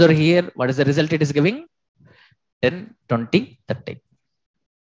 Now observe here, what is the result it is giving? 10, 20, 30.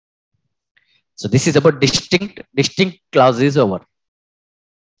 So this is about distinct clause is over.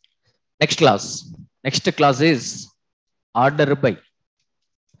 Next clause is order by.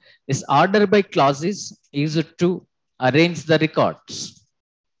 This order by clause is used to arrange the records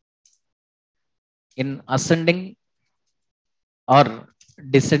in ascending or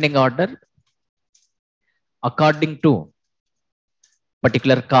descending order according to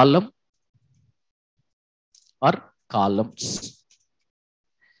particular column or columns.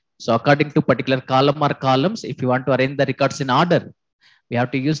 So according to particular column or columns, if you want to arrange the records in order, we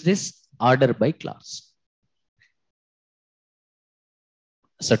have to use this order by clause.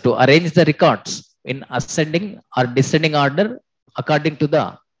 So to arrange the records in ascending or descending order according to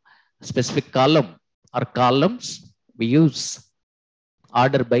the specific column or columns, we use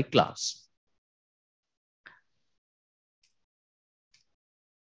order by clause.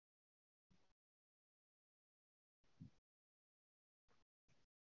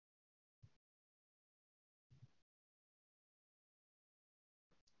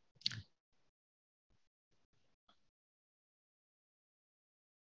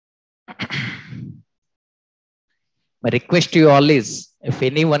 My request to you all is, if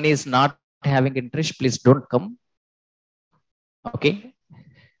anyone is not having interest, please don't come. Okay,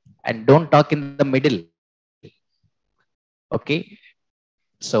 and don't talk in the middle. Okay,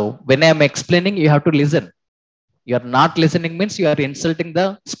 so when I am explaining, you have to listen. You are not listening means you are insulting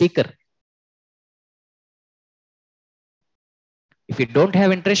the speaker. If you don't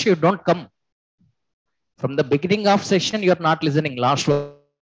have interest, you don't come. From the beginning of session, you are not listening. Last one.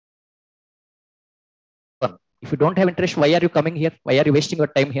 If you don't have interest, why are you coming here? Why are you wasting your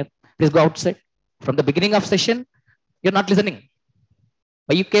time here? Please go outside. From the beginning of session, you're not listening.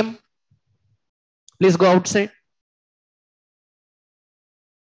 Why you came? Please go outside.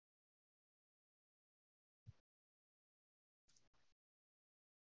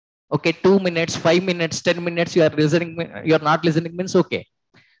 Okay, 2 minutes, 5 minutes, 10 minutes, you are listening, you are not listening means okay.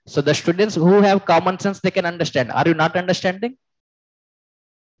 So the students who have common sense, they can understand. Are you not understanding?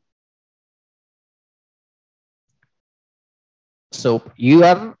 So you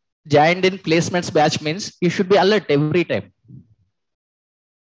are joined in placements batch means you should be alert every time.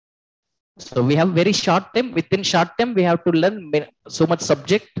 So we have very short time. Within short time, we have to learn so much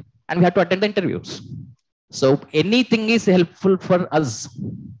subject and we have to attend the interviews. So anything is helpful for us.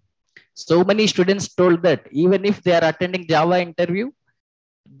 So many students told that even if they are attending Java interview,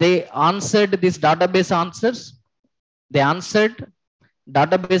 they answered this database answers. They answered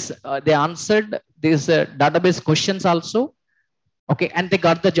database. They answered these database questions also. Okay, and they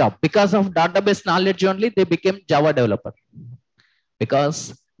got the job because of database knowledge only. They became Java developer.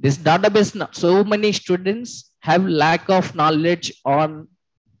 Because this database, so many students have lack of knowledge on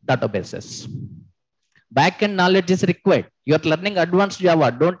databases. Backend knowledge is required. You are learning advanced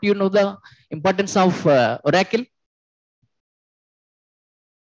Java. Don't you know the importance of Oracle?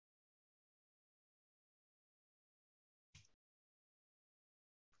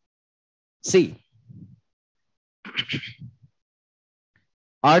 See,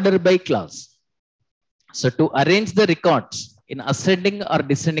 order by clause. So to arrange the records in ascending or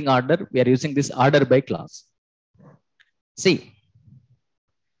descending order, we are using this order by clause. See,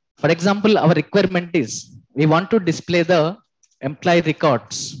 for example, our requirement is we want to display the employee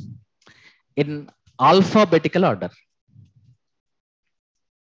records in alphabetical order.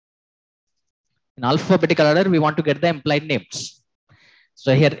 In alphabetical order, we want to get the employee names.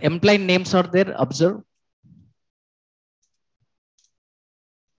 So here employee names are there, observe.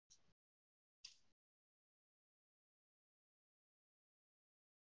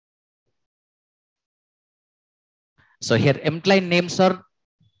 So here employee names are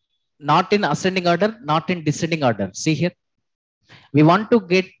not in ascending order, not in descending order. See here, we want to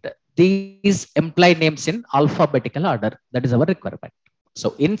get these employee names in alphabetical order. That is our requirement.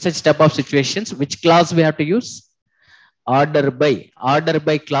 So in such type of situations, which clause we have to use? Order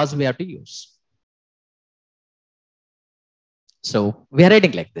by clause we have to use. So we are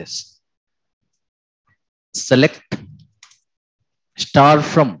writing like this. Select star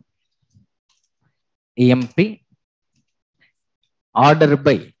from EMP order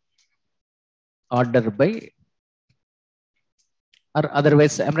by, or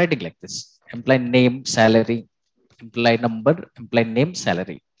otherwise I'm writing like this. Employee name, salary, employee number, employee name,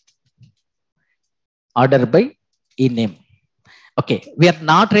 salary. Order by e-name. Okay, we are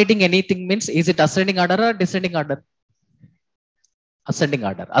not writing anything, means is it ascending order or descending order? Ascending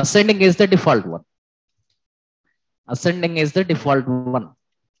order. Ascending is the default one. Ascending is the default one.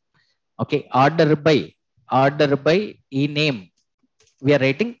 Okay, order by e-name. We are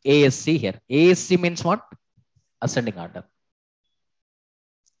writing ASC here. ASC means what? Ascending order.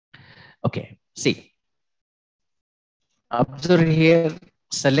 Okay, see. Observe here,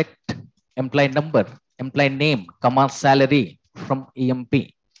 select employee number, employee name, comma, salary from EMP.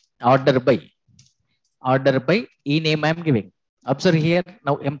 Order by e-name I am giving. Observe here,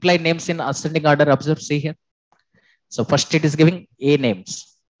 now employee names in ascending order, observe, see here. So first it is giving A names.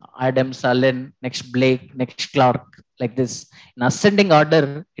 Adams, Allen, next Blake, next Clark, like this. In ascending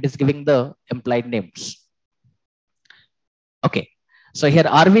order, it is giving the employee names. Okay. So here,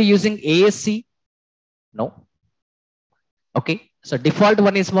 are we using ASC? No. Okay. So default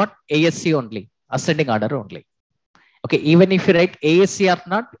one is what? ASC only. Ascending order only. Okay. Even if you write ASC or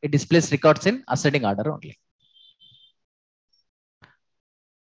not, it displays records in ascending order only.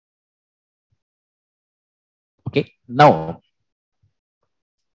 Okay. Now,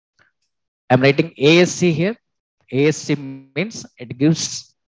 I'm writing ASC here. ASC means it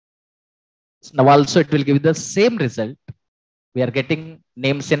gives, now also it will give the same result. We are getting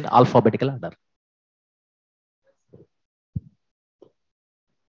names in alphabetical order.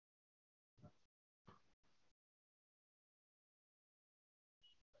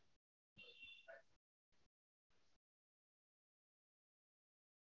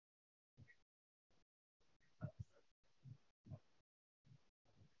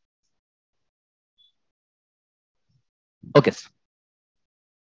 Okay.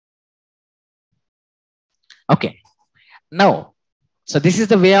 Okay. Now, so this is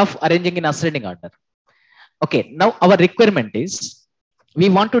the way of arranging in ascending order. Okay. Now our requirement is we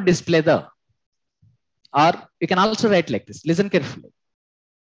want to display the, or you can also write like this. Listen carefully.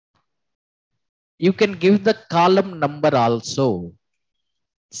 You can give the column number also.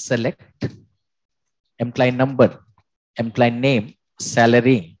 Select employee number, employee name,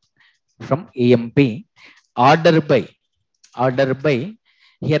 salary from EMP. Order by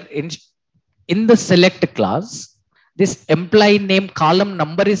here in the select class, this employee name column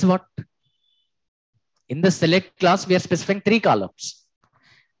number is what? In the select class, we are specifying 3 columns.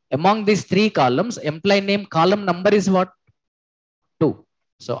 Among these 3 columns, employee name column number is what? 2.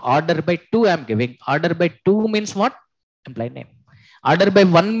 So order by 2 I am giving. Order by 2 means what? Employee name. Order by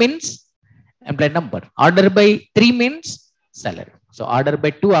 1 means employee number. Order by 3 means salary. So order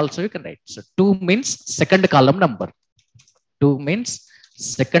by 2 also you can write. So 2 means second column number. 2 means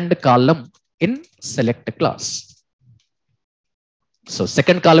second column in select class. So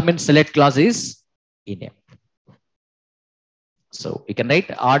second column in select class is e-name. So we can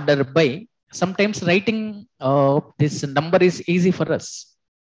write order by. Sometimes writing this number is easy for us.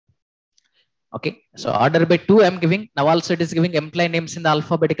 Okay. So order by 2 I am giving. Now also it is giving employee names in the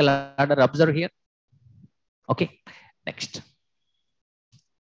alphabetical order. Observe here. Okay. Next.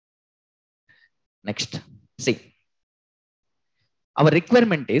 See. Our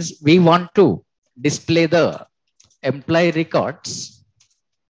requirement is we want to display the employee records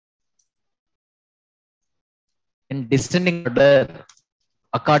in descending order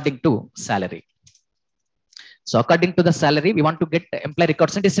according to salary. So according to the salary, we want to get employee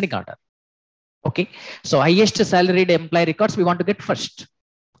records in descending order. Okay. So highest salaried employee records we want to get first.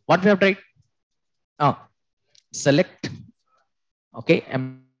 What we have to write? Select Okay,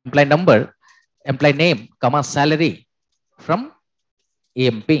 employee number, employee name, comma salary from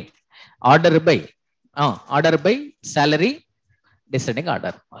EMP. Order by salary, descending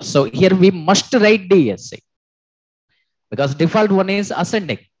order. So here we must write DSA because default one is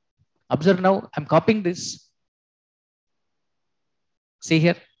ascending. Observe now, I'm copying this. See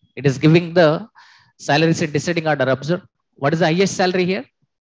here, it is giving the salaries in descending order. Observe, what is the highest salary here?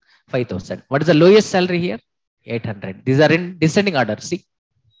 5,000. What is the lowest salary here? 800. These are in descending order. See.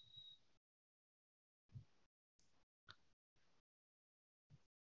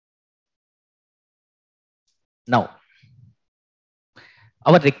 Now,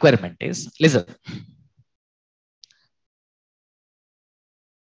 our requirement is, listen.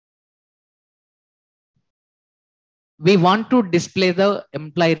 We want to display the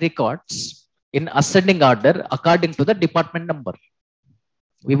employee records in ascending order according to the department number.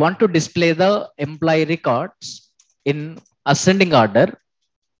 We want to display the employee records in ascending order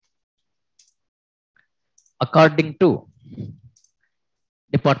according to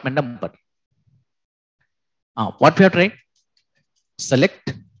department number. What we have to write?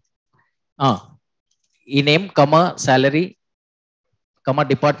 Select e-name, comma salary, comma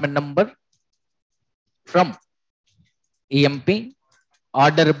department number from EMP,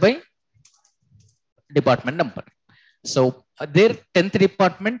 order by department number. So there 10th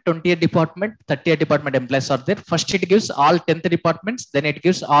department, 20th department, 30th department employees are there. First it gives all 10th departments, then it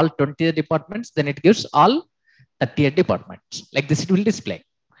gives all 20th departments, then it gives all 30th departments. Like this it will display.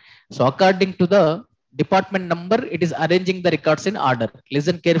 So according to the department number, it is arranging the records in order.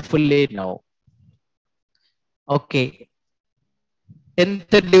 Listen carefully now. Okay.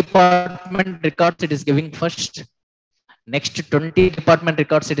 10th department records it is giving first. Next 20 department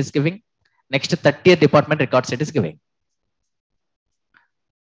records it is giving. Next 30th department records it is giving.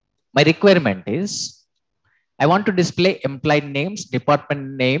 My requirement is, I want to display employee names,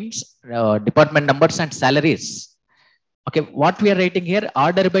 department names, department numbers and salaries. Okay, what we are writing here,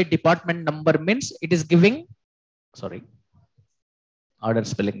 order by department number means it is giving, sorry, order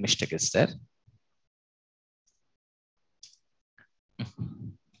spelling mistake is there.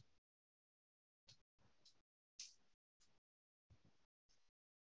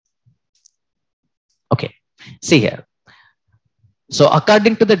 Okay, see here. So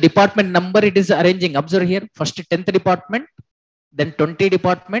according to the department number, it is arranging. Observe here, first 10th department, then 20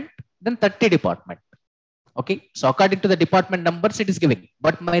 department, then 30 department. Okay, so according to the department numbers, it is giving.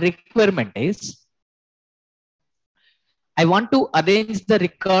 But my requirement is, I want to arrange the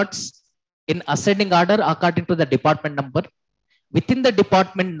records in ascending order according to the department number. Within the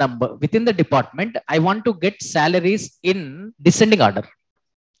department number, within the department, I want to get salaries in descending order.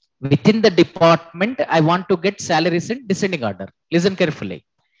 Within the department, I want to get salaries in descending order. Listen carefully.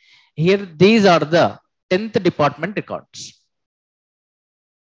 Here, these are the 10th department records.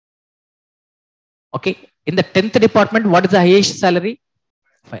 Okay, in the 10th department, what is the highest salary?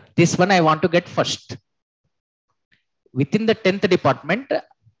 Fine. This one I want to get first. Within the 10th department,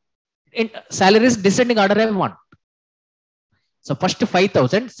 in salaries descending order I want. So first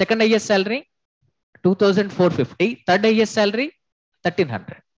 5,000, second highest salary 2,450, third highest salary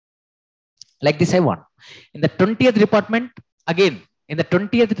 1,300. Like this I want. In the 20th department, again, in the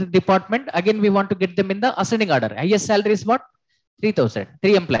 20th department, again we want to get them in the ascending order. Highest salary is what? 3,000.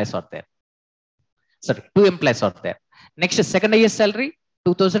 3 employees are there. Sorry, 2 employees are there. Next, second highest salary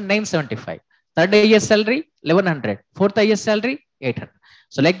 2,975. Third highest salary 1,100. Fourth highest salary 800.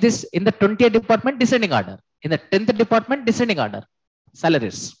 So like this, in the 20th department, descending order. In the 10th department, descending order.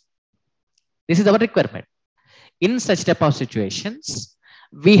 Salaries. This is our requirement. In such type of situations,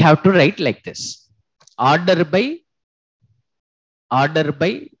 we have to write like this: order by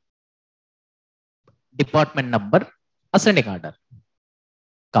department number, ascending order,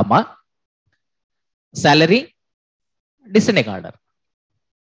 comma salary, descending order.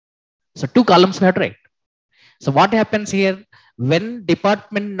 So 2 columns we have to write. So what happens here, when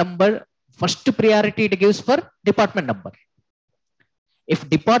department number, first priority it gives for department number. If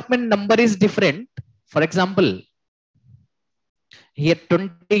department number is different, for example, here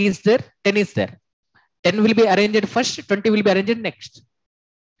 20 is there, 10 is there. 10 will be arranged first, 20 will be arranged next.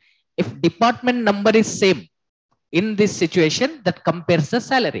 If department number is same, in this situation, that compares the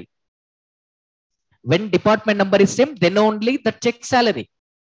salary. When department number is same, then only that checks salary.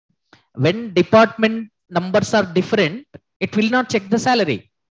 When department numbers are different, it will not check the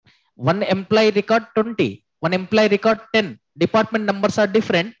salary. One employee record 20, one employee record 10. Department numbers are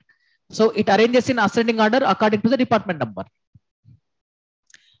different. So it arranges in ascending order according to the department number.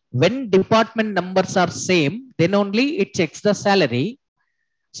 When department numbers are same, then only it checks the salary.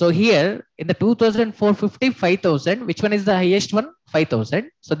 So here in the 2450, 5000, which one is the highest one?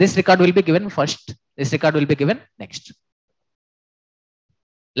 5000. So this record will be given first. This record will be given next.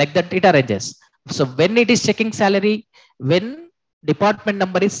 Like that it arranges. So when it is checking salary, when department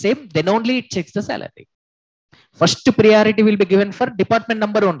number is same, then only it checks the salary. First priority will be given for department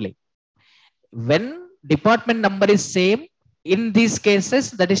number only. When department number is same, in these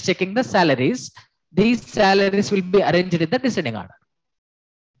cases that is checking the salaries, these salaries will be arranged in the descending order.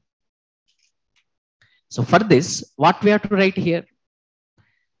 So for this, what we have to write here?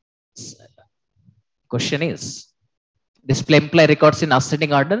 Question is, display employee records in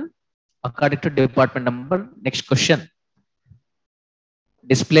ascending order according to department number. Next question,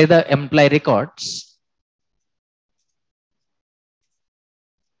 display the employee records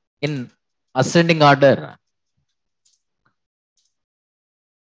in ascending order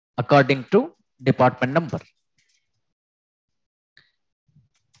according to department number.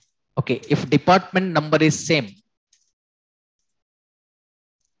 Okay, if department number is same,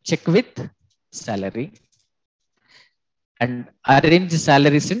 check with salary and arrange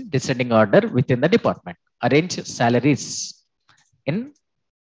salaries in descending order within the department. Arrange salaries in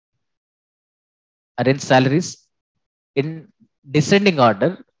descending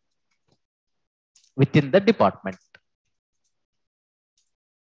order within the department.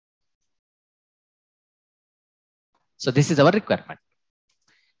 So this is our requirement.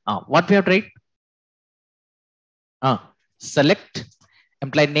 What we have to write? Select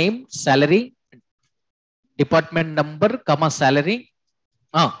employee name, salary, department number, comma salary.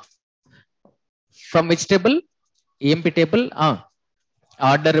 From which table? EMP table.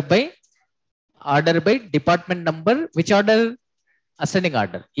 Order by department number. Which order? Ascending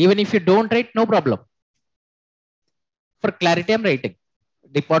order. Even if you don't write, no problem. For clarity, I'm writing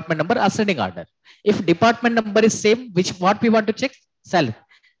department number, ascending order. If department number is same, what we want to check? Salary.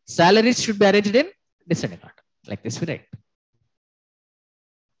 Salaries should be arranged in descending order. Like this we write.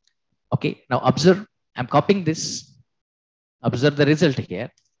 Okay, now observe. I'm copying this. Observe the result here.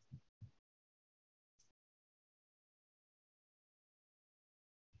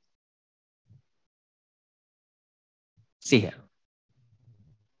 See here.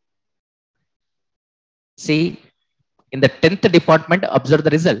 See, in the 10th department, observe the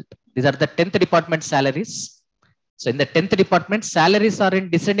result. These are the 10th department salaries. So in the 10th department, salaries are in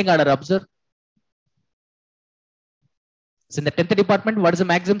descending order. Observe. So in the 10th department, what is the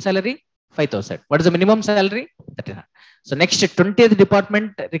maximum salary? 5,000. What is the minimum salary? 1,300. So next 20th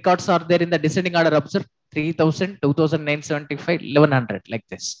department records are there in the descending order. Observe 3,000, 2,975, 1,100 like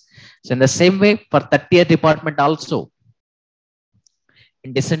this. So in the same way for 30th department also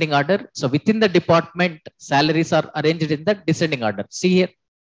in descending order. So within the department, salaries are arranged in the descending order. See here,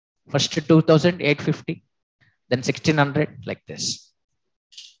 first 2,850, then 1,600 like this.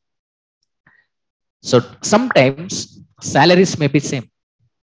 So sometimes salaries may be same.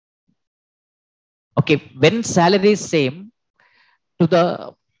 Okay, when salary is same to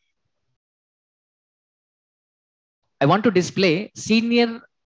the, I want to display senior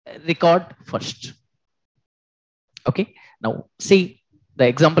record first. Okay, now see the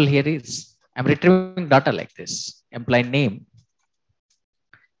example here is, I'm retrieving data like this. Employee name,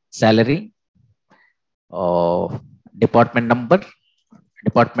 salary, department number,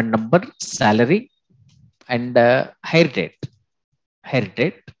 salary, and hire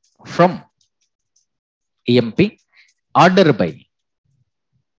date from EMP, order by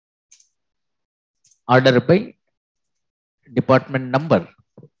department number.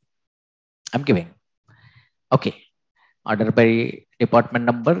 I'm giving. Okay, order by department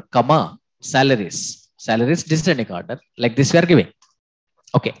number, comma salaries descending order. Like this we are giving.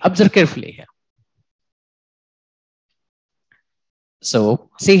 Okay, observe carefully here. So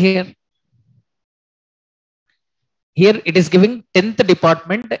see here. Here it is giving 10th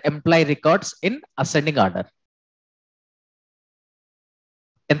department employee records in ascending order.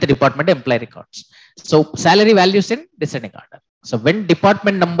 10th department employee records. So salary values in descending order. So when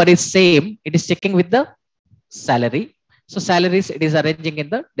department number is same, it is checking with the salary. So salaries it is arranging in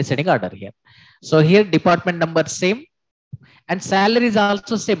the descending order here. So here department number same and salary is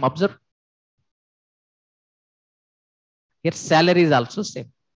also same. Observe. Here salary is also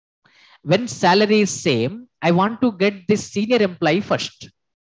same. When salary is same, I want to get this senior employee first.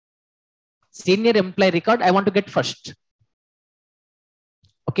 Senior employee record I want to get first.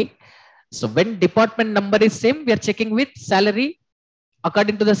 Okay. So when department number is same, we are checking with salary.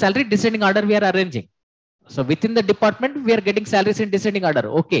 According to the salary descending order we are arranging. So within the department we are getting salaries in descending order.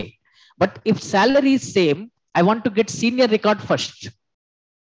 Okay. But if salary is same, I want to get senior record first.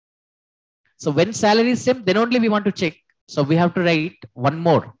 So when salary is same, then only we want to check. So we have to write one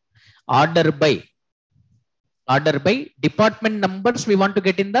more order by department numbers we want to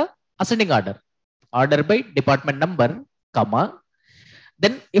get in the ascending order. Order by department number, comma.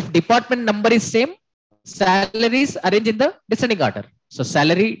 Then if department number is same, salaries arrange in the descending order. So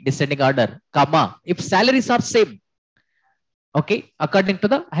salary descending order, comma. If salaries are same, okay, according to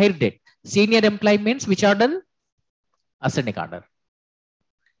the hire date. Senior employee means which order? Ascending order.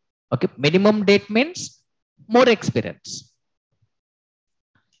 Okay, minimum date means more experience.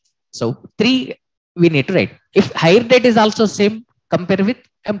 So 3 we need to write. If hire date is also same, compare with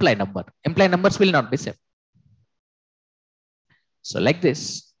employee number. Employee numbers will not be same. So like this,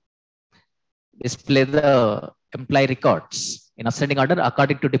 display the employee records in ascending order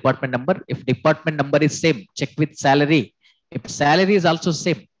according to department number. If department number is same, check with salary. If salary is also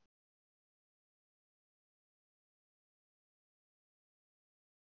same,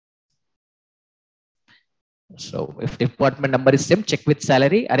 so if department number is same, check with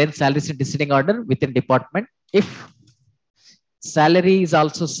salary, arrange salaries in descending order within department. If salary is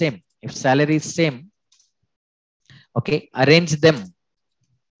also same, if salary is same, okay, arrange them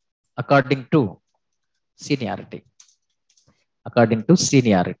according to seniority. According to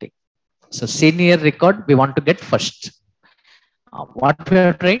seniority. So senior record we want to get first. What we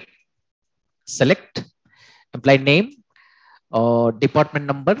have to write? Select employee name, department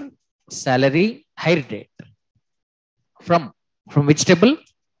number, salary, hire date. From which table?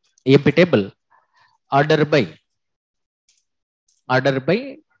 EMP table. Order by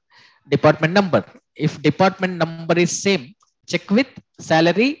department number. If department number is same, check with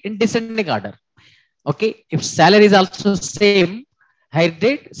salary in descending order. Okay, if salary is also same, hire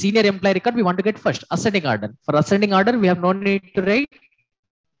date, senior employee record we want to get first, ascending order. For ascending order, we have no need to write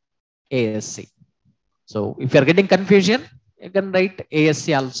ASC. So if you are getting confusion, you can write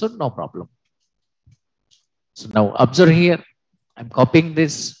ASC also, no problem. So now observe here, I'm copying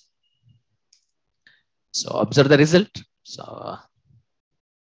this. So observe the result. So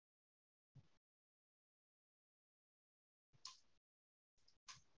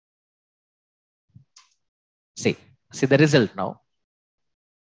see the result now.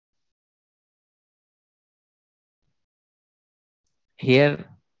 Here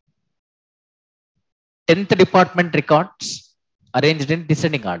 10th department records arranged in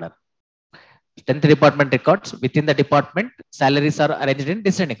descending order. 10th department records within the department, salaries are arranged in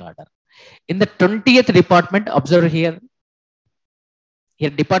descending order. In the 20th department, observe here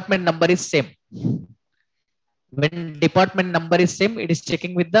department number is same. When department number is same, it is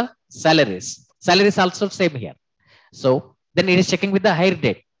checking with the salaries. Salaries also same here. So then it is checking with the hire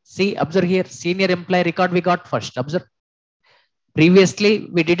date. See, observe here, senior employee record we got first. Observe. Previously,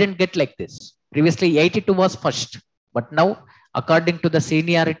 we didn't get like this. Previously, 82 was first. But now, according to the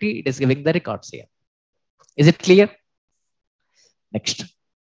seniority, it is giving the records here. Is it clear? Next.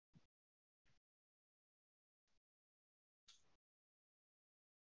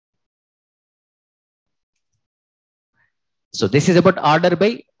 So this is about order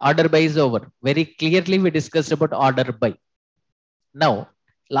by. Order by is over. Very clearly, we discussed about order by. Now,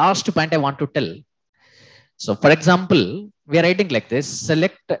 last point I want to tell. So for example, we are writing like this,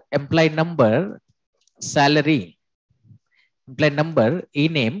 select employee number, salary, employee number,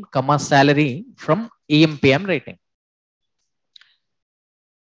 e-name, comma, salary from EMP I'm writing.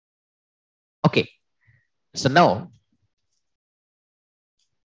 Okay. So now,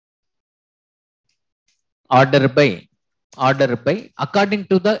 order by, according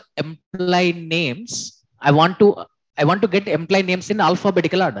to the employee names, I want to get employee names in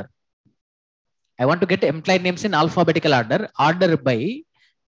alphabetical order. I want to get employee names in alphabetical order. Order by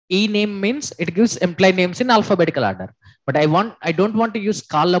e-name means it gives employee names in alphabetical order. But I don't want to use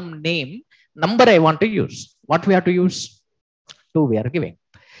column name. Number I want to use. What we have to use? 2 we are giving.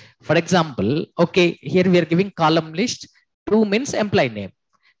 For example, okay, here we are giving column list. 2 means employee name.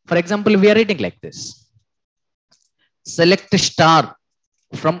 For example, we are writing like this. Select star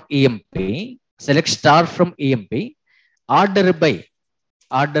from EMP. Select star from EMP. Order by.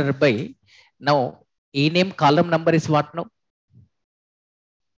 Now, e-name column number is what now?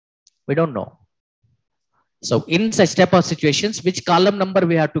 We don't know. So, in such type of situations, which column number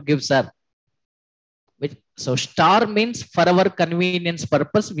we have to give, sir? So, star means for our convenience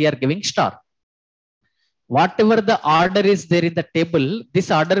purpose, we are giving star. Whatever the order is there in the table,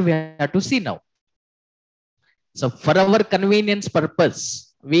 this order we have to see now. So, for our convenience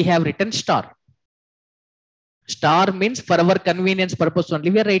purpose, we have written star. Star means for our convenience purpose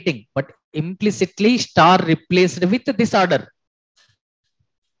only we are writing, but implicitly star replaced with this order.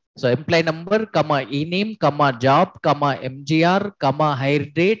 So employee number, comma, e-name, comma, job, comma, MGR, comma, hire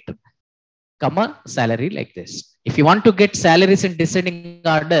date, comma, salary like this. If you want to get salaries in descending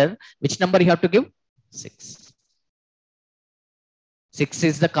order, which number you have to give? 6. 6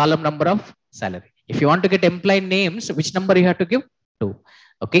 is the column number of salary. If you want to get employee names, which number you have to give? 2.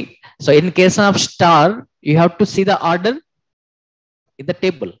 Okay. So in case of star, you have to see the order in the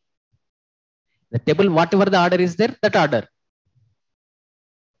table. The table, whatever the order is there, that order.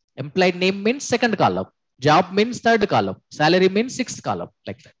 Employee name means second column. Job means third column. Salary means sixth column.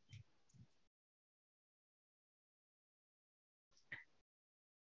 Like that.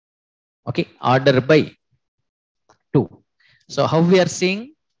 Okay. Order by 2. So how we are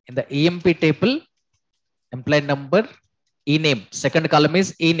seeing in the EMP table, employee number, e-name. Second column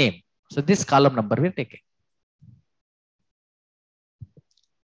is e-name. So this column number we are taking.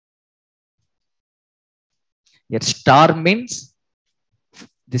 Here star means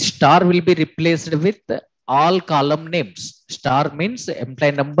the star will be replaced with all column names. Star means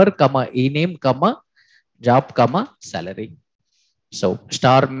employee number, comma, e-name, comma, job, comma, salary. So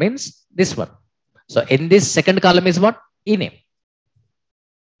star means this one. So in this second column is what? E-name.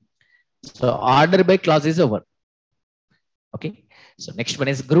 So order by clause is over. Okay. So next one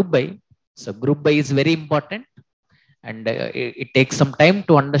is group by. So group by is very important, and it takes some time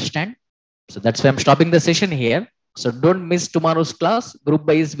to understand. So that's why I'm stopping the session here. So don't miss tomorrow's class. Group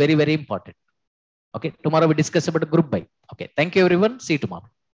by is very, very important. Okay. Tomorrow we discuss about group by. Okay. Thank you everyone. See you tomorrow.